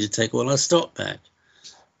waiting for you to take all our stock back.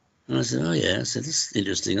 And I said, oh, yeah. I said, that's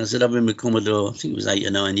interesting. I said, I've been with Commodore, I think it was 8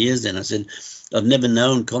 or 9 years then. I said, I've never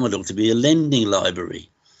known Commodore to be a lending library.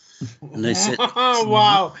 And they said, oh,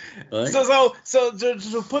 wow. Right? So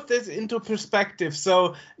to put this into perspective,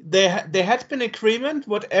 so there had been agreement,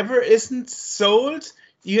 whatever isn't sold,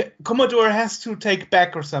 Commodore has to take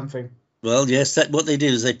back or something. Well, yes, what they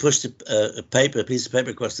did is they pushed a piece of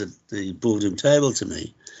paper across the boardroom table to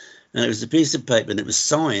me. And it was a piece of paper, and it was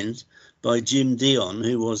signed by Jim Dion,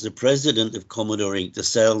 who was the president of Commodore Inc., the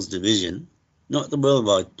sales division, not the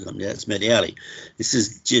worldwide company, that's Mediali. This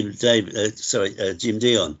is Jim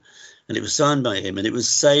Dion. And it was signed by him, and it was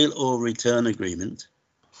sale or return agreement.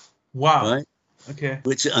 Wow. Right? Okay.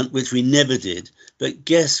 Which we never did. But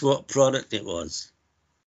guess what product it was?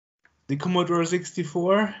 The Commodore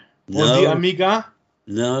 64? No. Or the Amiga?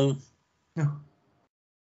 No. No.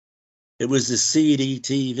 It was the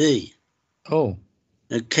CD-TV. Oh.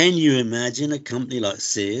 Now, can you imagine a company like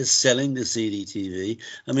Sears selling the CD-TV?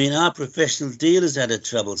 I mean, our professional dealers had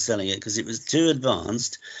trouble selling it because it was too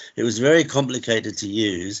advanced. It was very complicated to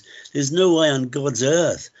use. There's no way on God's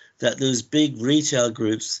earth that those big retail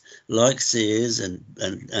groups like Sears and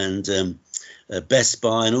Best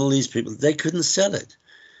Buy and all these people, they couldn't sell it.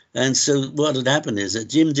 And so what had happened is that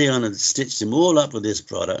Jim Dion had stitched them all up with this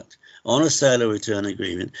product on a sale or return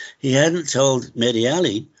agreement. He hadn't told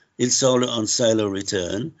Mediali he'd sold it on sale or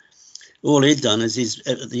return. All he'd done is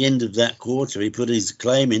at the end of that quarter, he put his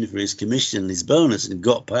claim in for his commission and his bonus and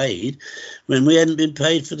got paid when we hadn't been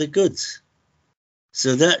paid for the goods.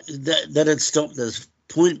 So that had stopped us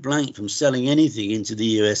point blank from selling anything into the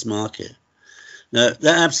US market. Now,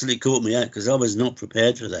 that absolutely caught me out because I was not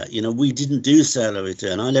prepared for that. We didn't do sale or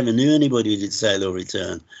return. I never knew anybody who did sale or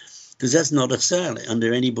return because that's not a sale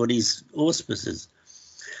under anybody's auspices.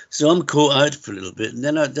 So I'm caught out for a little bit. And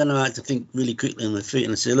then I had to think really quickly on my feet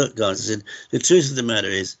and I said, look, guys, I said, the truth of the matter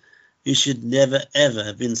is you should never, ever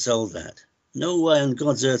have been sold that. No way on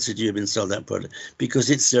God's earth should you have been sold that product because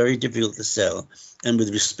it's very difficult to sell. And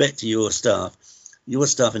with respect to your staff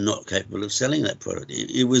are not capable of selling that product.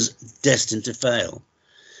 It was destined to fail.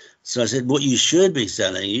 So I said, what you should be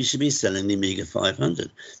selling the Amiga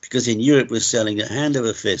 500 because in Europe we're selling it hand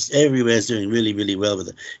over fist. Everywhere's doing really, really well with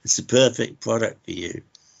it. It's the perfect product for you.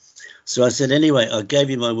 So I said, anyway, I gave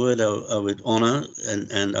you my word I would honour,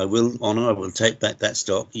 and I will honour. I will take back that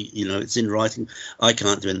stock. It's in writing. I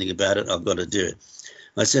can't do anything about it. I've got to do it.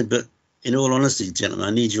 I said, but in all honesty, gentlemen,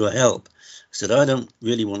 I need your help. I said, I don't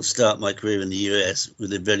really want to start my career in the US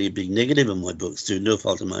with a very big negative on my books through no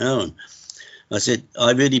fault of my own. I said,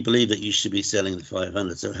 I really believe that you should be selling the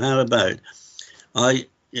 500. So how about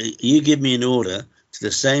you give me an order to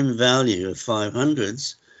the same value of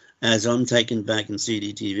 500s as I'm taking back in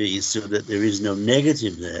CD-TVs so that there is no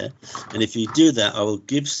negative there. And if you do that, I will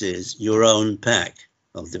give Sears your own pack.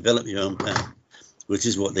 I'll develop your own pack, which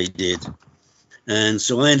is what they did. And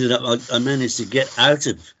so I managed to get out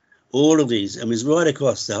of all of these. I was right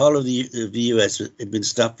across the whole of the US had been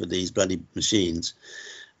stuffed with these bloody machines.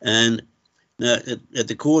 And now at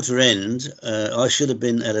the quarter end, I should have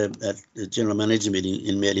been at a general manager meeting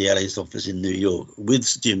in Mediali's office in New York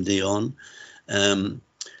with Jim Dion.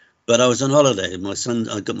 But I was on holiday.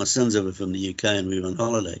 I got my sons over from the UK and we were on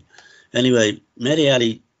holiday. Anyway,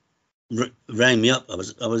 Mediali rang me up. I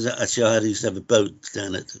used to have a boat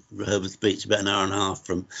down at Rehoboth Beach, about an hour and a half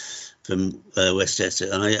from Westchester,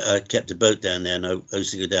 and I kept a boat down there, and I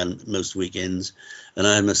used to go down most weekends, and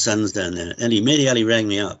I had my sons down there. And Mediali rang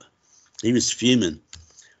me up. He was fuming.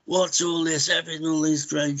 what's all this? Everything, all these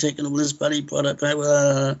trade, taking all this bloody product, blah, blah,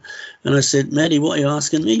 blah. And I said, Maddie, what are you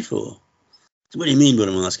asking me for? So, what do you mean what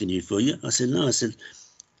I'm asking you for? I said, no, I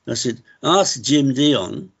said, ask Jim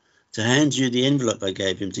Dion to hand you the envelope I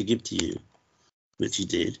gave him to give to you, which he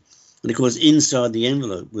did. And of course, inside the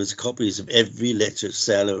envelope was copies of every letter of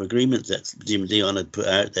sale or agreement that Jim Dion had put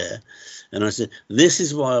out there. And I said, this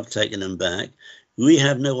is why I've taken them back. We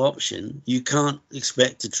have no option. You can't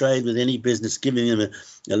expect to trade with any business giving them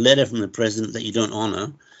a letter from the president that you don't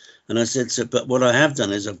honour. And I said, so, but what I have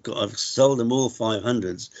done is I've sold them all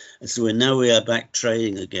 500s. And so now we are back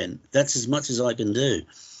trading again. That's as much as I can do.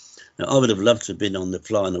 Now, I would have loved to have been on the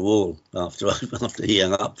fly on the wall after he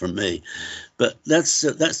hung up from me. But that's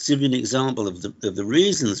to give you an example of the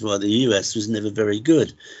reasons why the US was never very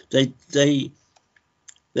good. They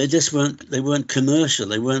just weren't commercial.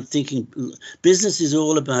 They weren't thinking. Business is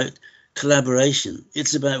all about collaboration.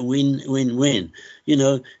 It's about win-win-win. You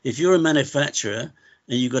know, if you're a manufacturer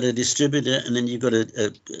and you've got a distributor and then you've got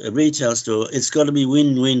a retail store, it's got to be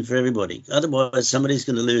win-win for everybody. Otherwise, somebody's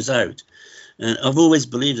going to lose out. And I've always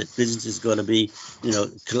believed that business has got to be, you know,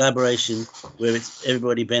 collaboration where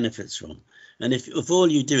everybody benefits from. And if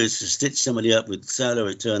all you do is to stitch somebody up with sale or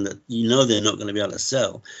return that you know they're not going to be able to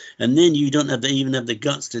sell, and then you don't even have the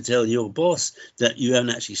guts to tell your boss that you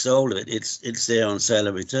haven't actually sold it, it's there on sale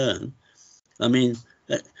or return. I mean,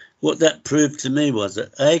 what that proved to me was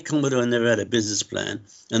that Commodore never had a business plan,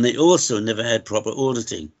 and they also never had proper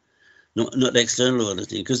auditing, not external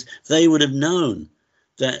auditing, because they would have known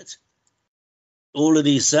that all of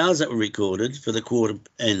these sales that were recorded for the quarter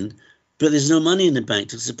end, but there's no money in the bank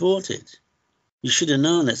to support it. You should have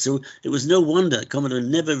known that. So it was no wonder Commodore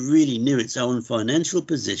never really knew its own financial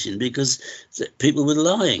position because people were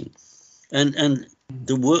lying. And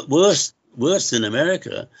the worse than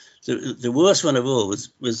America, the worst one of all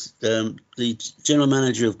was the general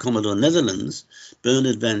manager of Commodore Netherlands,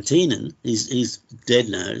 Bernard van Tienen. He's dead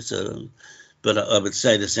now, so but I would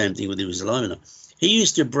say the same thing whether he was alive or not. He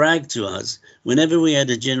used to brag to us whenever we had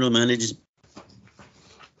a general manager's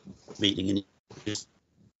meeting, and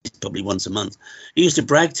probably once a month. He used to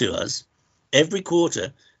brag to us every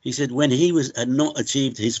quarter. He said when he had not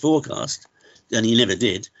achieved his forecast, and he never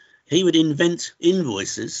did, he would invent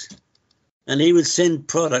invoices and he would send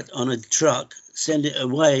product on a truck, send it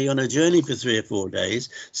away on a journey for 3 or 4 days.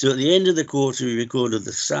 So at the end of the quarter, he recorded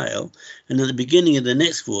the sale, and at the beginning of the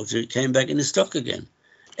next quarter, it came back into stock again.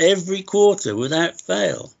 Every quarter without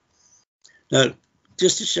fail. Now,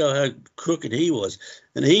 just to show how crooked he was,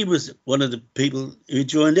 and he was one of the people who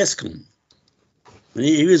joined Eskom. And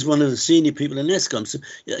he was one of the senior people in Eskom. So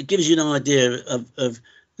it gives you an idea of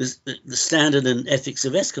the standard and ethics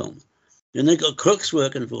of Eskom. And they've got crooks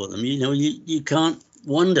working for them. You know, you can't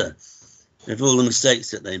wonder at all the mistakes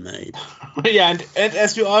that they made. Yeah, and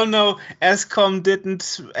as we all know, Eskom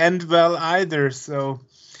didn't end well either. So,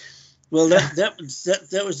 well, that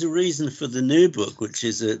was the reason for the new book, which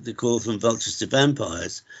is the Call from Vultures to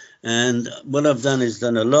Vampires. And what I've done is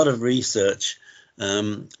done a lot of research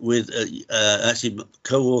with actually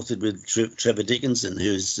co-authored with Trevor Dickinson,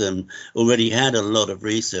 who's already had a lot of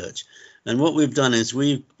research. And what we've done is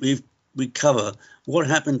we cover what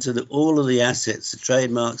happened to all of the assets, the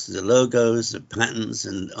trademarks, the logos, the patents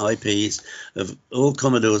and IPs of all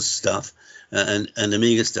Commodore's stuff and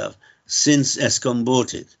Amiga stuff since Eskom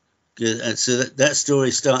bought it. And so that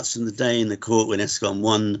story starts from the day in the court when Eskom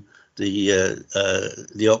won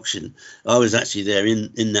the auction. I was actually there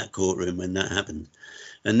in that courtroom when that happened,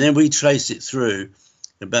 and then we trace it through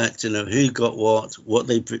about who got what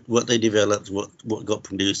they developed, what got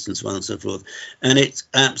produced, and so on and so forth. And it's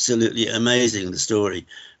absolutely amazing, the story.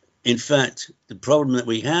 In fact, the problem that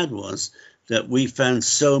we had was that we found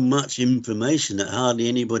so much information that hardly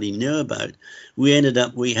anybody knew about. We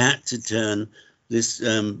had to turn this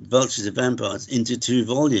Vultures of Vampires into 2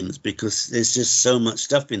 volumes because there's just so much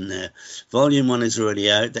stuff in there. Volume 1 is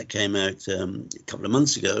already out. That came out a couple of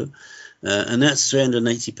months ago, and that's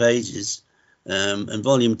 380 pages. And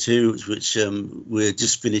Volume 2, which we're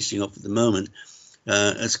just finishing off at the moment,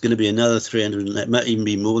 it's going to be another 300. It might even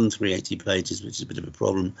be more than 380 pages, which is a bit of a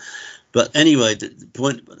problem. But anyway, the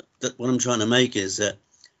point that what I'm trying to make is that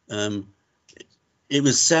it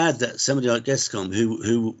was sad that somebody like Eskom,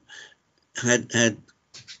 who had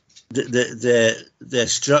their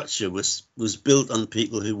structure was built on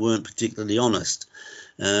people who weren't particularly honest,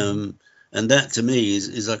 and that to me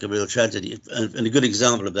is like a real tragedy. And a good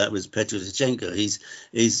example of that was Petro Zychenko.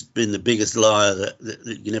 He's been the biggest liar that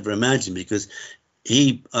you can ever imagine, because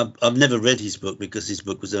I've never read his book because his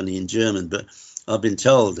book was only in German, but I've been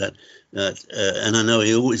told that, and I know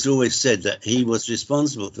he always said that he was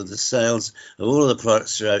responsible for the sales of all of the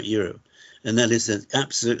products throughout Europe. And that is an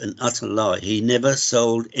absolute and utter lie. He never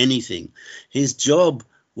sold anything. His job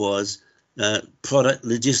was product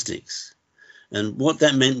logistics. And what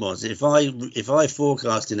that meant was if I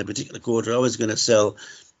forecast in a particular quarter I was going to sell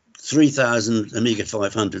 3,000 Amiga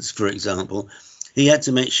 500s, for example, he had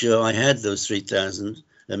to make sure I had those 3,000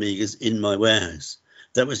 Amigas in my warehouse.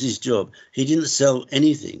 That was his job. He didn't sell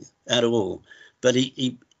anything at all, but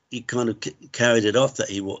he kind of carried it off that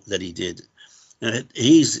he did. Now,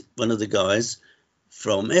 he's one of the guys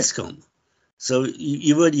from ESCOM. So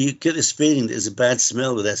you get this feeling there's a bad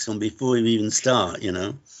smell with ESCOM before you even start, you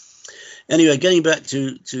know. Anyway, getting back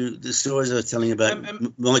to the stories I was telling about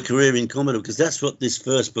my career in Commodore, because that's what this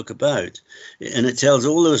first book about. And it tells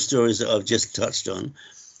all those stories that I've just touched on.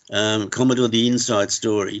 Commodore, the inside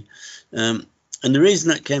story. And the reason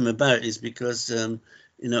that came about is because,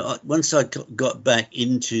 you know, once I got back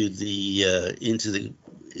into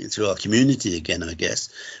our community again, I guess,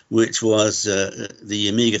 which was the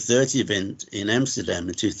Amiga 30 event in Amsterdam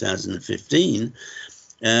in 2015,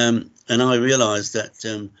 and I realized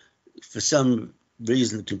that for some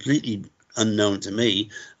reason completely unknown to me,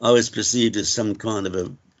 I was perceived as some kind of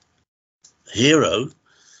a hero,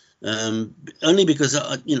 only because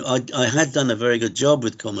I had done a very good job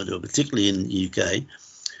with Commodore, particularly in the UK,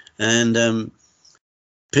 and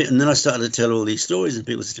then I started to tell all these stories, and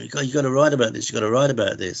people said, "Oh, you got to write about this. You got to write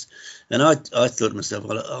about this." And I thought to myself,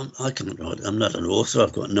 "Well, I can't write. I'm not an author.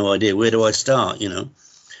 I've got no idea. Where do I start?" You know.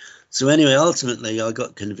 So anyway, ultimately, I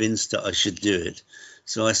got convinced that I should do it.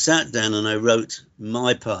 So I sat down and I wrote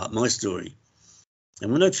my part, my story.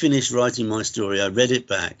 And when I'd finished writing my story, I read it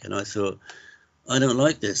back and I thought, I don't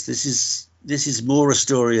like this. This is more a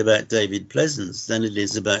story about David Pleasance than it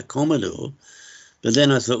is about Commodore. But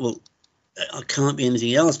then I thought, well, I can't be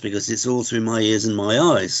anything else because it's all through my ears and my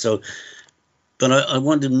eyes. So, but I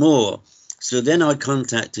wanted more. So then I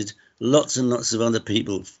contacted lots and lots of other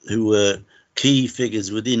people who were key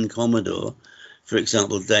figures within Commodore. For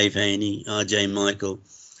example, Dave Haney, R.J. Michael,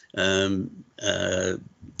 Beth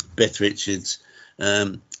Richards,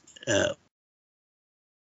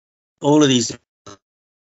 all of these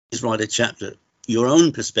write a chapter, your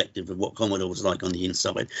own perspective of what Commodore was like on the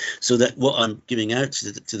inside, so that what I'm giving out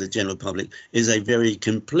to the general public is a very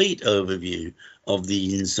complete overview of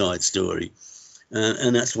the inside story.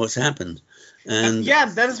 And that's what's happened. And yeah,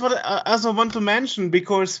 that is what I also want to mention,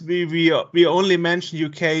 because we only mention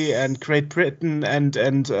UK and Great Britain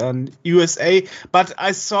and USA, but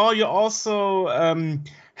I saw you also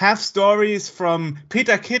have stories from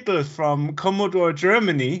Peter Kittel from Commodore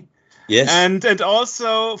Germany. Yes. And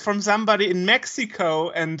also from somebody in Mexico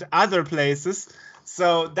and other places.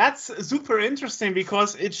 So that's super interesting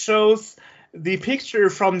because it shows the picture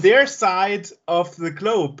from their side of the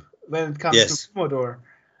globe when it comes to Commodore.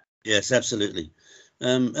 Yes, absolutely.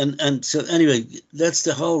 And so anyway, that's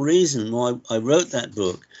the whole reason why I wrote that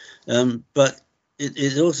book. But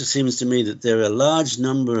it also seems to me that there are a large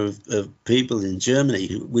number of people in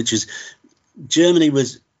Germany, Germany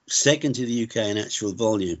was second to the UK in actual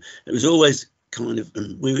volume. It was always kind of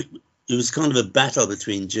it was kind of a battle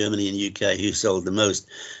between Germany and UK who sold the most,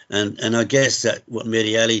 and I guess that what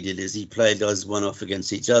Miriali did is he played us one off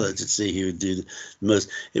against each other to see who would do the most.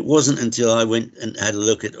 It wasn't until I went and had a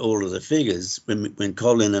look at all of the figures when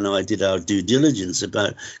Colin and I did our due diligence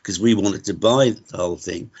because we wanted to buy the whole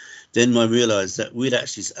thing. Then I realised that we'd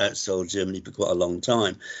actually outsold Germany for quite a long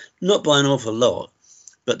time, not by an awful lot.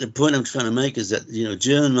 But the point I'm trying to make is that, you know,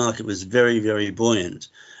 German market was very, very buoyant,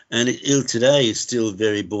 and it today is still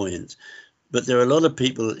very buoyant. But there are a lot of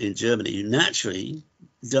people in Germany who naturally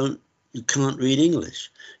you can't read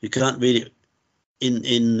English. You can't read it in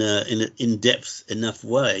an in-depth enough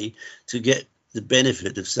way to get the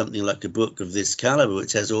benefit of something like a book of this caliber,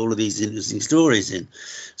 which has all of these interesting stories in.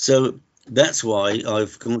 So that's why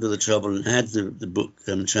I've gone to the trouble and had the book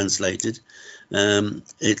translated.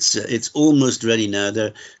 It's almost ready now.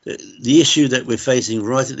 The issue that we're facing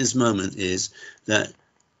right at this moment is that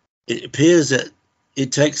it appears that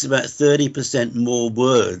it takes about 30% more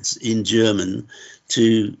words in German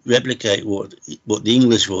to replicate what the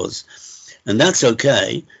English was. And that's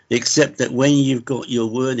okay, except that when you've got your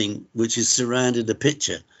wording, which is surrounded a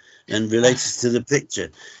picture and relates to the picture,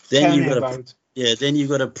 then you've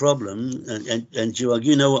got a problem. And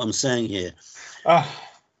you know what I'm saying here.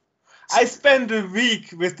 I spent a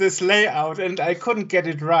week with this layout and I couldn't get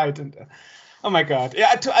it right. And oh my God.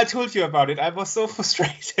 Yeah, I told you about it. I was so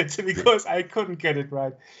frustrated because I couldn't get it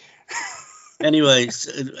right. Anyway,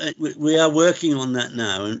 we are working on that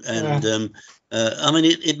now. And I mean,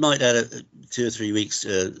 it might add 2 or 3 weeks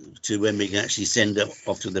to when we can actually send it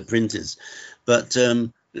off to the printers. But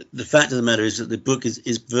the fact of the matter is that the book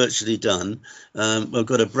is virtually done. I've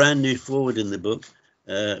got a brand new forward in the book,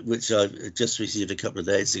 which I've just received a couple of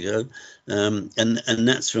days ago, and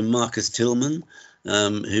that's from Marcus Tillman,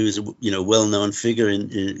 who is a well-known figure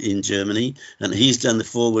in Germany, and he's done the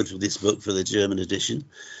foreword for this book for the German edition.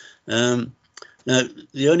 Now,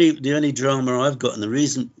 the only drama I've got, and the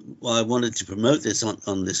reason why I wanted to promote this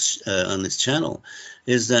on this channel,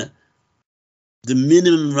 is that the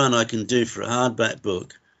minimum run I can do for a hardback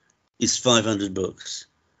book is 500 books.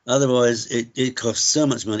 Otherwise, it costs so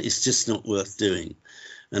much money; it's just not worth doing.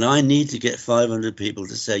 And I need to get 500 people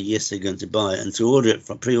to say yes, they're going to buy it and to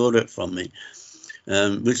pre-order it from me,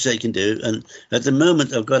 which they can do. And at the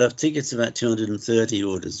moment, I've got tickets about 230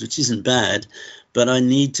 orders, which isn't bad. But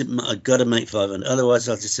I've got to make 500. Otherwise,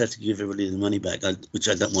 I'll just have to give everybody the money back, which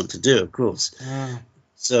I don't want to do, of course.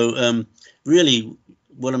 So really,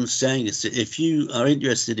 what I'm saying is that if you are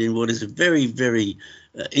interested in what is a very, very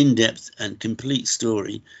in-depth and complete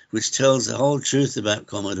story, which tells the whole truth about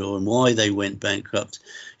Commodore and why they went bankrupt,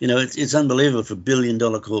 it's unbelievable for $1 billion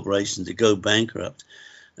corporations to go bankrupt.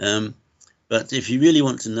 But if you really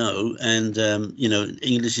want to know, and,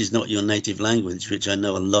 English is not your native language, which I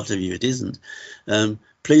know a lot of you it isn't,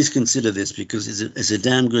 please consider this because it's a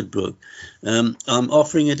damn good book. I'm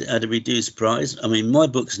offering it at a reduced price. I mean, my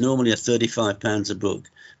books normally are £35 a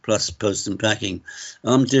book, plus post and packing.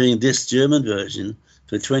 I'm doing this German version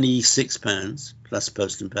for £26, plus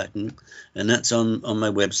post and packing, and that's on my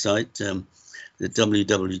website, the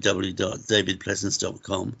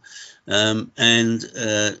www.davidpleasance.com. And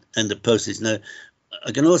the postage. Now,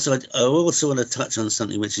 I also want to touch on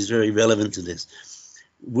something which is very relevant to this.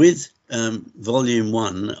 With volume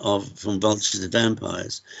 1 From Vultures to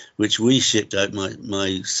Vampires, which we shipped out,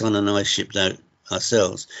 my son and I shipped out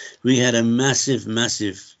ourselves, we had a massive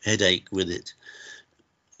headache with it,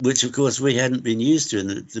 which of course we hadn't been used to. And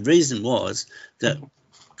the reason was that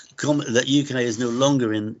UK is no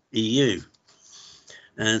longer in EU.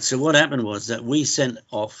 And so what happened was that we sent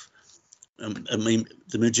off,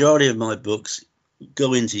 the majority of my books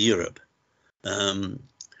go into Europe, a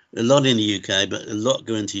lot in the UK, but a lot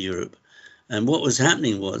go into Europe. And what was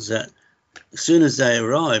happening was that as soon as they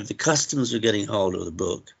arrived, the customs were getting hold of the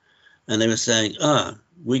book and they were saying,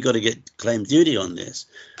 we got to get claim duty on this.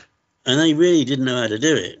 And they really didn't know how to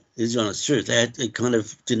do it, is the honest truth. They kind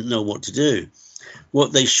of didn't know what to do.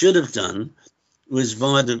 What they should have done was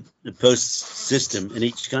via the post system in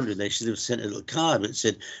each country. They should have sent a little card that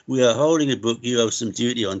said, we are holding a book, you owe some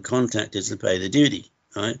duty on, contact us to pay the duty,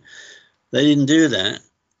 right? They didn't do that.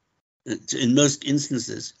 In most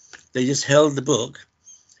instances, they just held the book,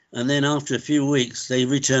 and then after a few weeks, they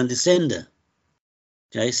returned the sender.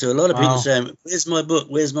 Okay, so a lot of people saying, where's my book?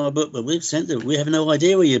 Where's my book? But we've sent it. We have no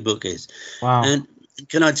idea where your book is. Wow. And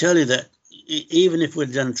can I tell you that even if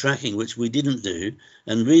we'd done tracking, which we didn't do,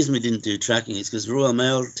 and the reason we didn't do tracking is because Royal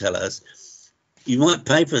Mail tell us you might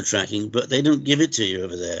pay for tracking, but they don't give it to you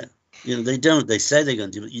over there. They don't. They say they're going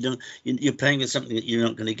to, but you don't. You're paying for something that you're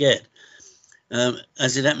not going to get.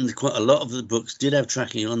 As it happened, quite a lot of the books did have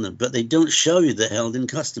tracking on them, but they don't show you they're held in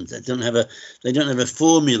customs. They don't have a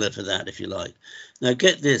formula for that, if you like. Now,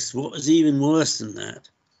 get this: what was even worse than that?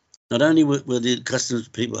 Not only were the customs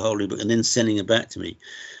people holding the book and then sending it back to me,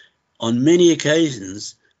 on many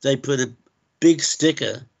occasions they put a big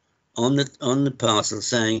sticker on the parcel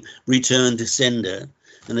saying "Return to Sender,"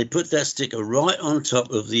 and they put that sticker right on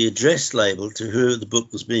top of the address label to who the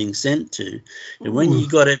book was being sent to. And when you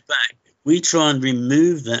got it back, we try and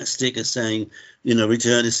remove that sticker saying,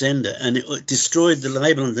 return to sender, and it destroyed the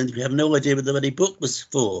label, and then you have no idea what the bloody book was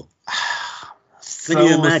for. Can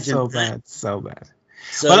you imagine? So bad.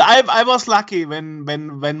 Well, I was lucky when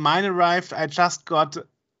mine arrived. I just got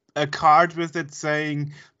a card with it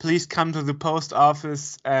saying, "Please come to the post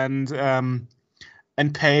office and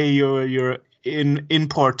pay your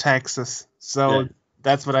import taxes." So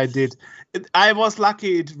that's what I did. I was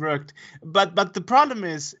lucky it worked, but the problem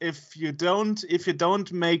is if you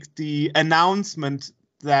don't make the announcement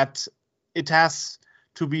that it has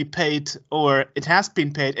to be paid or it has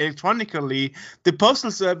been paid electronically, the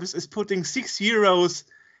postal service is putting €6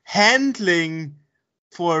 handling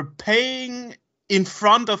for paying in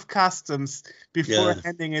front of customs before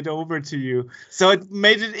handing it over to you. So it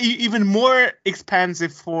made it even more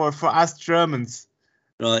expensive for us Germans.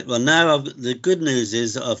 Right. Well, now the good news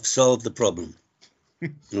is I've solved the problem.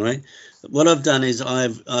 Right. What I've done is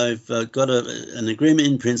I've got an agreement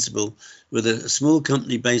in principle with a small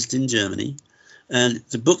company based in Germany, And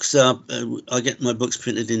the books are, I get my books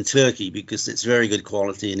printed in Turkey because it's very good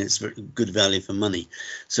quality and it's very good value for money.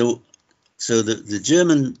 So the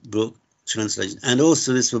German book translation, and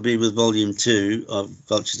also this will be with volume 2 of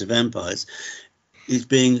Vultures of Empires, is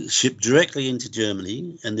being shipped directly into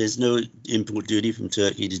Germany, and there's no import duty from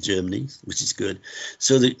Turkey to Germany, which is good.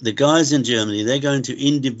 So the guys in Germany, they're going to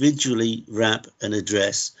individually wrap and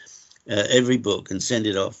address every book and send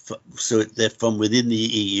it off, so they're from within the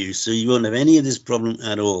EU. So you won't have any of this problem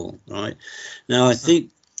at all, right? Now, I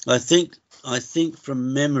think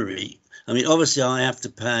from memory, I mean, obviously I have to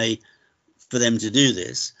pay for them to do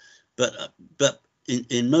this, but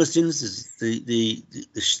in most instances,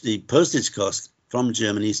 the postage cost from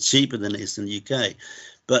Germany is cheaper than it is in the UK.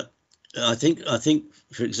 But I think,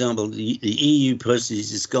 for example, the EU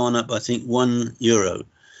postage has gone up, I think, £1.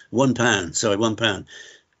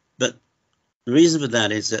 But the reason for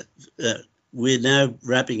that is that we're now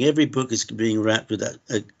wrapping, every book is being wrapped with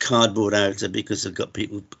a cardboard outer because I've got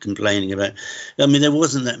people complaining about, I mean, there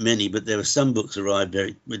wasn't that many, but there were some books arrived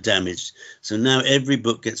were damaged. So now every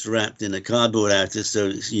book gets wrapped in a cardboard outer, so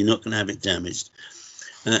you're not going to have it damaged.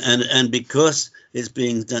 And because it's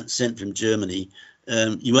being sent from Germany,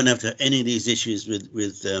 you won't have to have any of these issues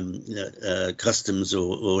with customs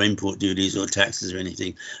or import duties or taxes or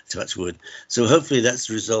anything, touch wood. So hopefully that's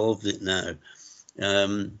resolved it now.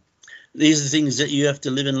 These are things that you have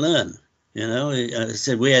to live and learn. You know, I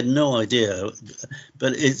said we had no idea,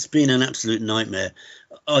 but it's been an absolute nightmare.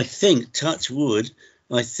 I think, touch wood,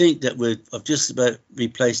 I think that I've just about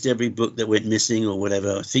replaced every book that went missing or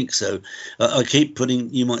whatever. I think so. I keep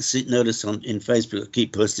putting, you might notice in Facebook, I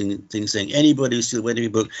keep posting things saying, anybody who's still waiting for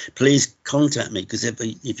a book, please contact me, because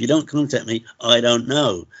if you don't contact me, I don't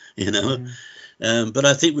know, you know. But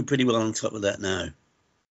I think we're pretty well on top of that now.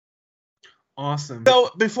 Awesome.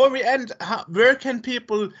 So before we end, where can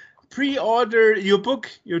people pre-order your book,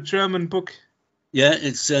 your German book? Yeah,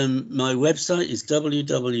 it's my website is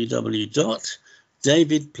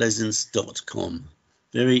www.davidpleasance.com.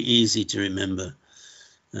 Very easy to remember,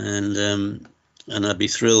 and I'd be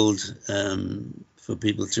thrilled for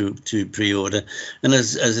people to pre-order. And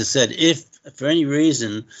as I said, if for any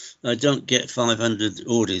reason I don't get 500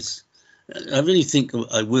 orders, I really think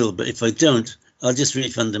I will. But if I don't, I'll just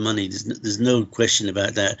refund the money. There's no question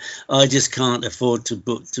about that. I just can't afford to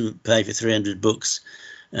pay for 300 books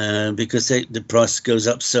because the price goes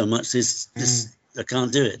up so much. I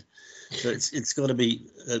can't do it. So it's got to be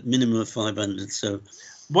a minimum of 500. So,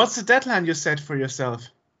 what's the deadline you set for yourself?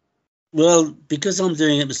 Well, because I'm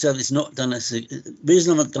doing it myself, it's not done as the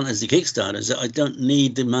reason I'm not done as a Kickstarter is that I don't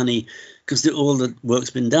need the money because all the work's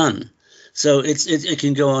been done. So it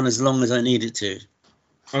can go on as long as I need it to.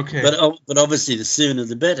 Okay. But obviously the sooner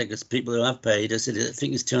the better, because people who have paid, I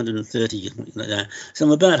think it's 230 or something like that. So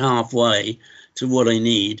I'm about halfway to what I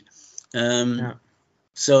need.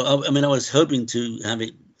 So I mean, I was hoping to have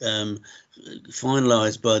it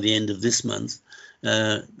finalised by the end of this month,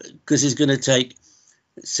 because it's going to take,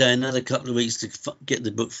 say, another couple of weeks to get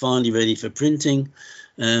the book finally ready for printing,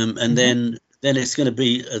 and then it's going to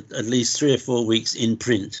be at least 3 or 4 weeks in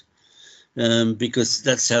print. Because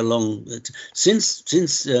that's how long since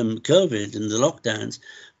COVID and the lockdowns,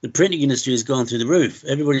 the printing industry has gone through the roof.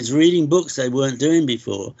 Everybody's reading books they weren't doing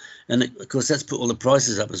before, and of course that's put all the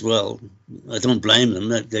prices up as well. I don't blame them.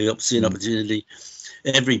 They see an opportunity.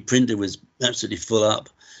 Every printer was absolutely full up,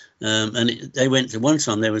 and they went to one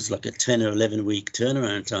time there was like a 10 or 11 week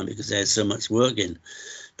turnaround time because they had so much work in.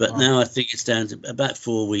 But now I think it's down to about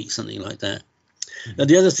 4 weeks, something like that. And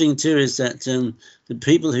the other thing too is that the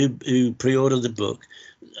people who pre-order the book,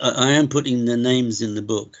 I am putting their names in the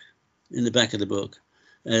book, in the back of the book,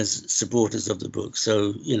 as supporters of the book.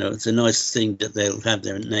 So, you know, it's a nice thing that they'll have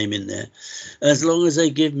their name in there, as long as they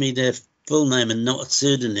give me their full name and not a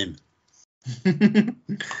pseudonym.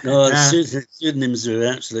 No, pseudonyms are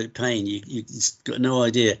an absolute pain. You got no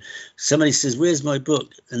idea. Somebody says, "Where's my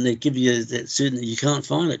book?" and they give you that pseudonym. You can't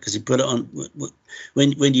find it because you put it on.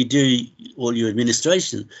 When you do all your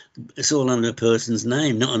administration, it's all under a person's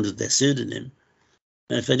name, not under their pseudonym.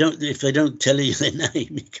 And if they don't tell you their name,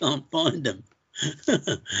 you can't find them.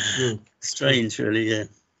 Strange, really. Yeah.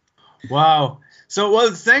 Wow. So,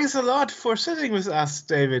 well, thanks a lot for sitting with us,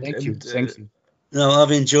 David. Thank you. Thank you. No,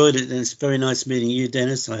 I've enjoyed it, and it's very nice meeting you,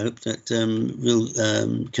 Dennis. I hope that we'll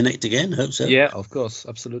connect again. Hope so. Yeah, of course,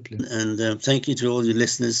 absolutely. And thank you to all your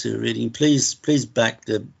listeners who are reading. Please back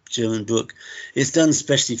the German book. It's done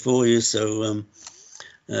especially for you. So,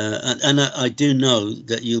 and I do know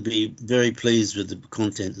that you'll be very pleased with the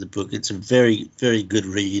content of the book. It's a very, very good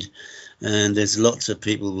read, and there's lots of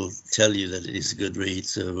people will tell you that it is a good read.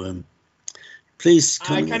 So Please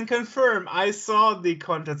I come. can confirm. I saw the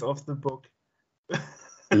contents of the book.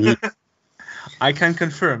 Mhm. I can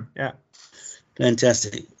confirm. Yeah.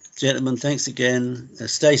 Fantastic. Gentlemen, thanks again.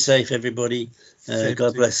 Stay safe, everybody. Safe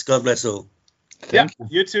God too. bless. God bless all. Yeah. Thank you.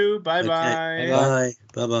 You too. Bye Okay. bye. Bye-bye. Bye.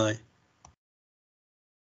 Bye-bye.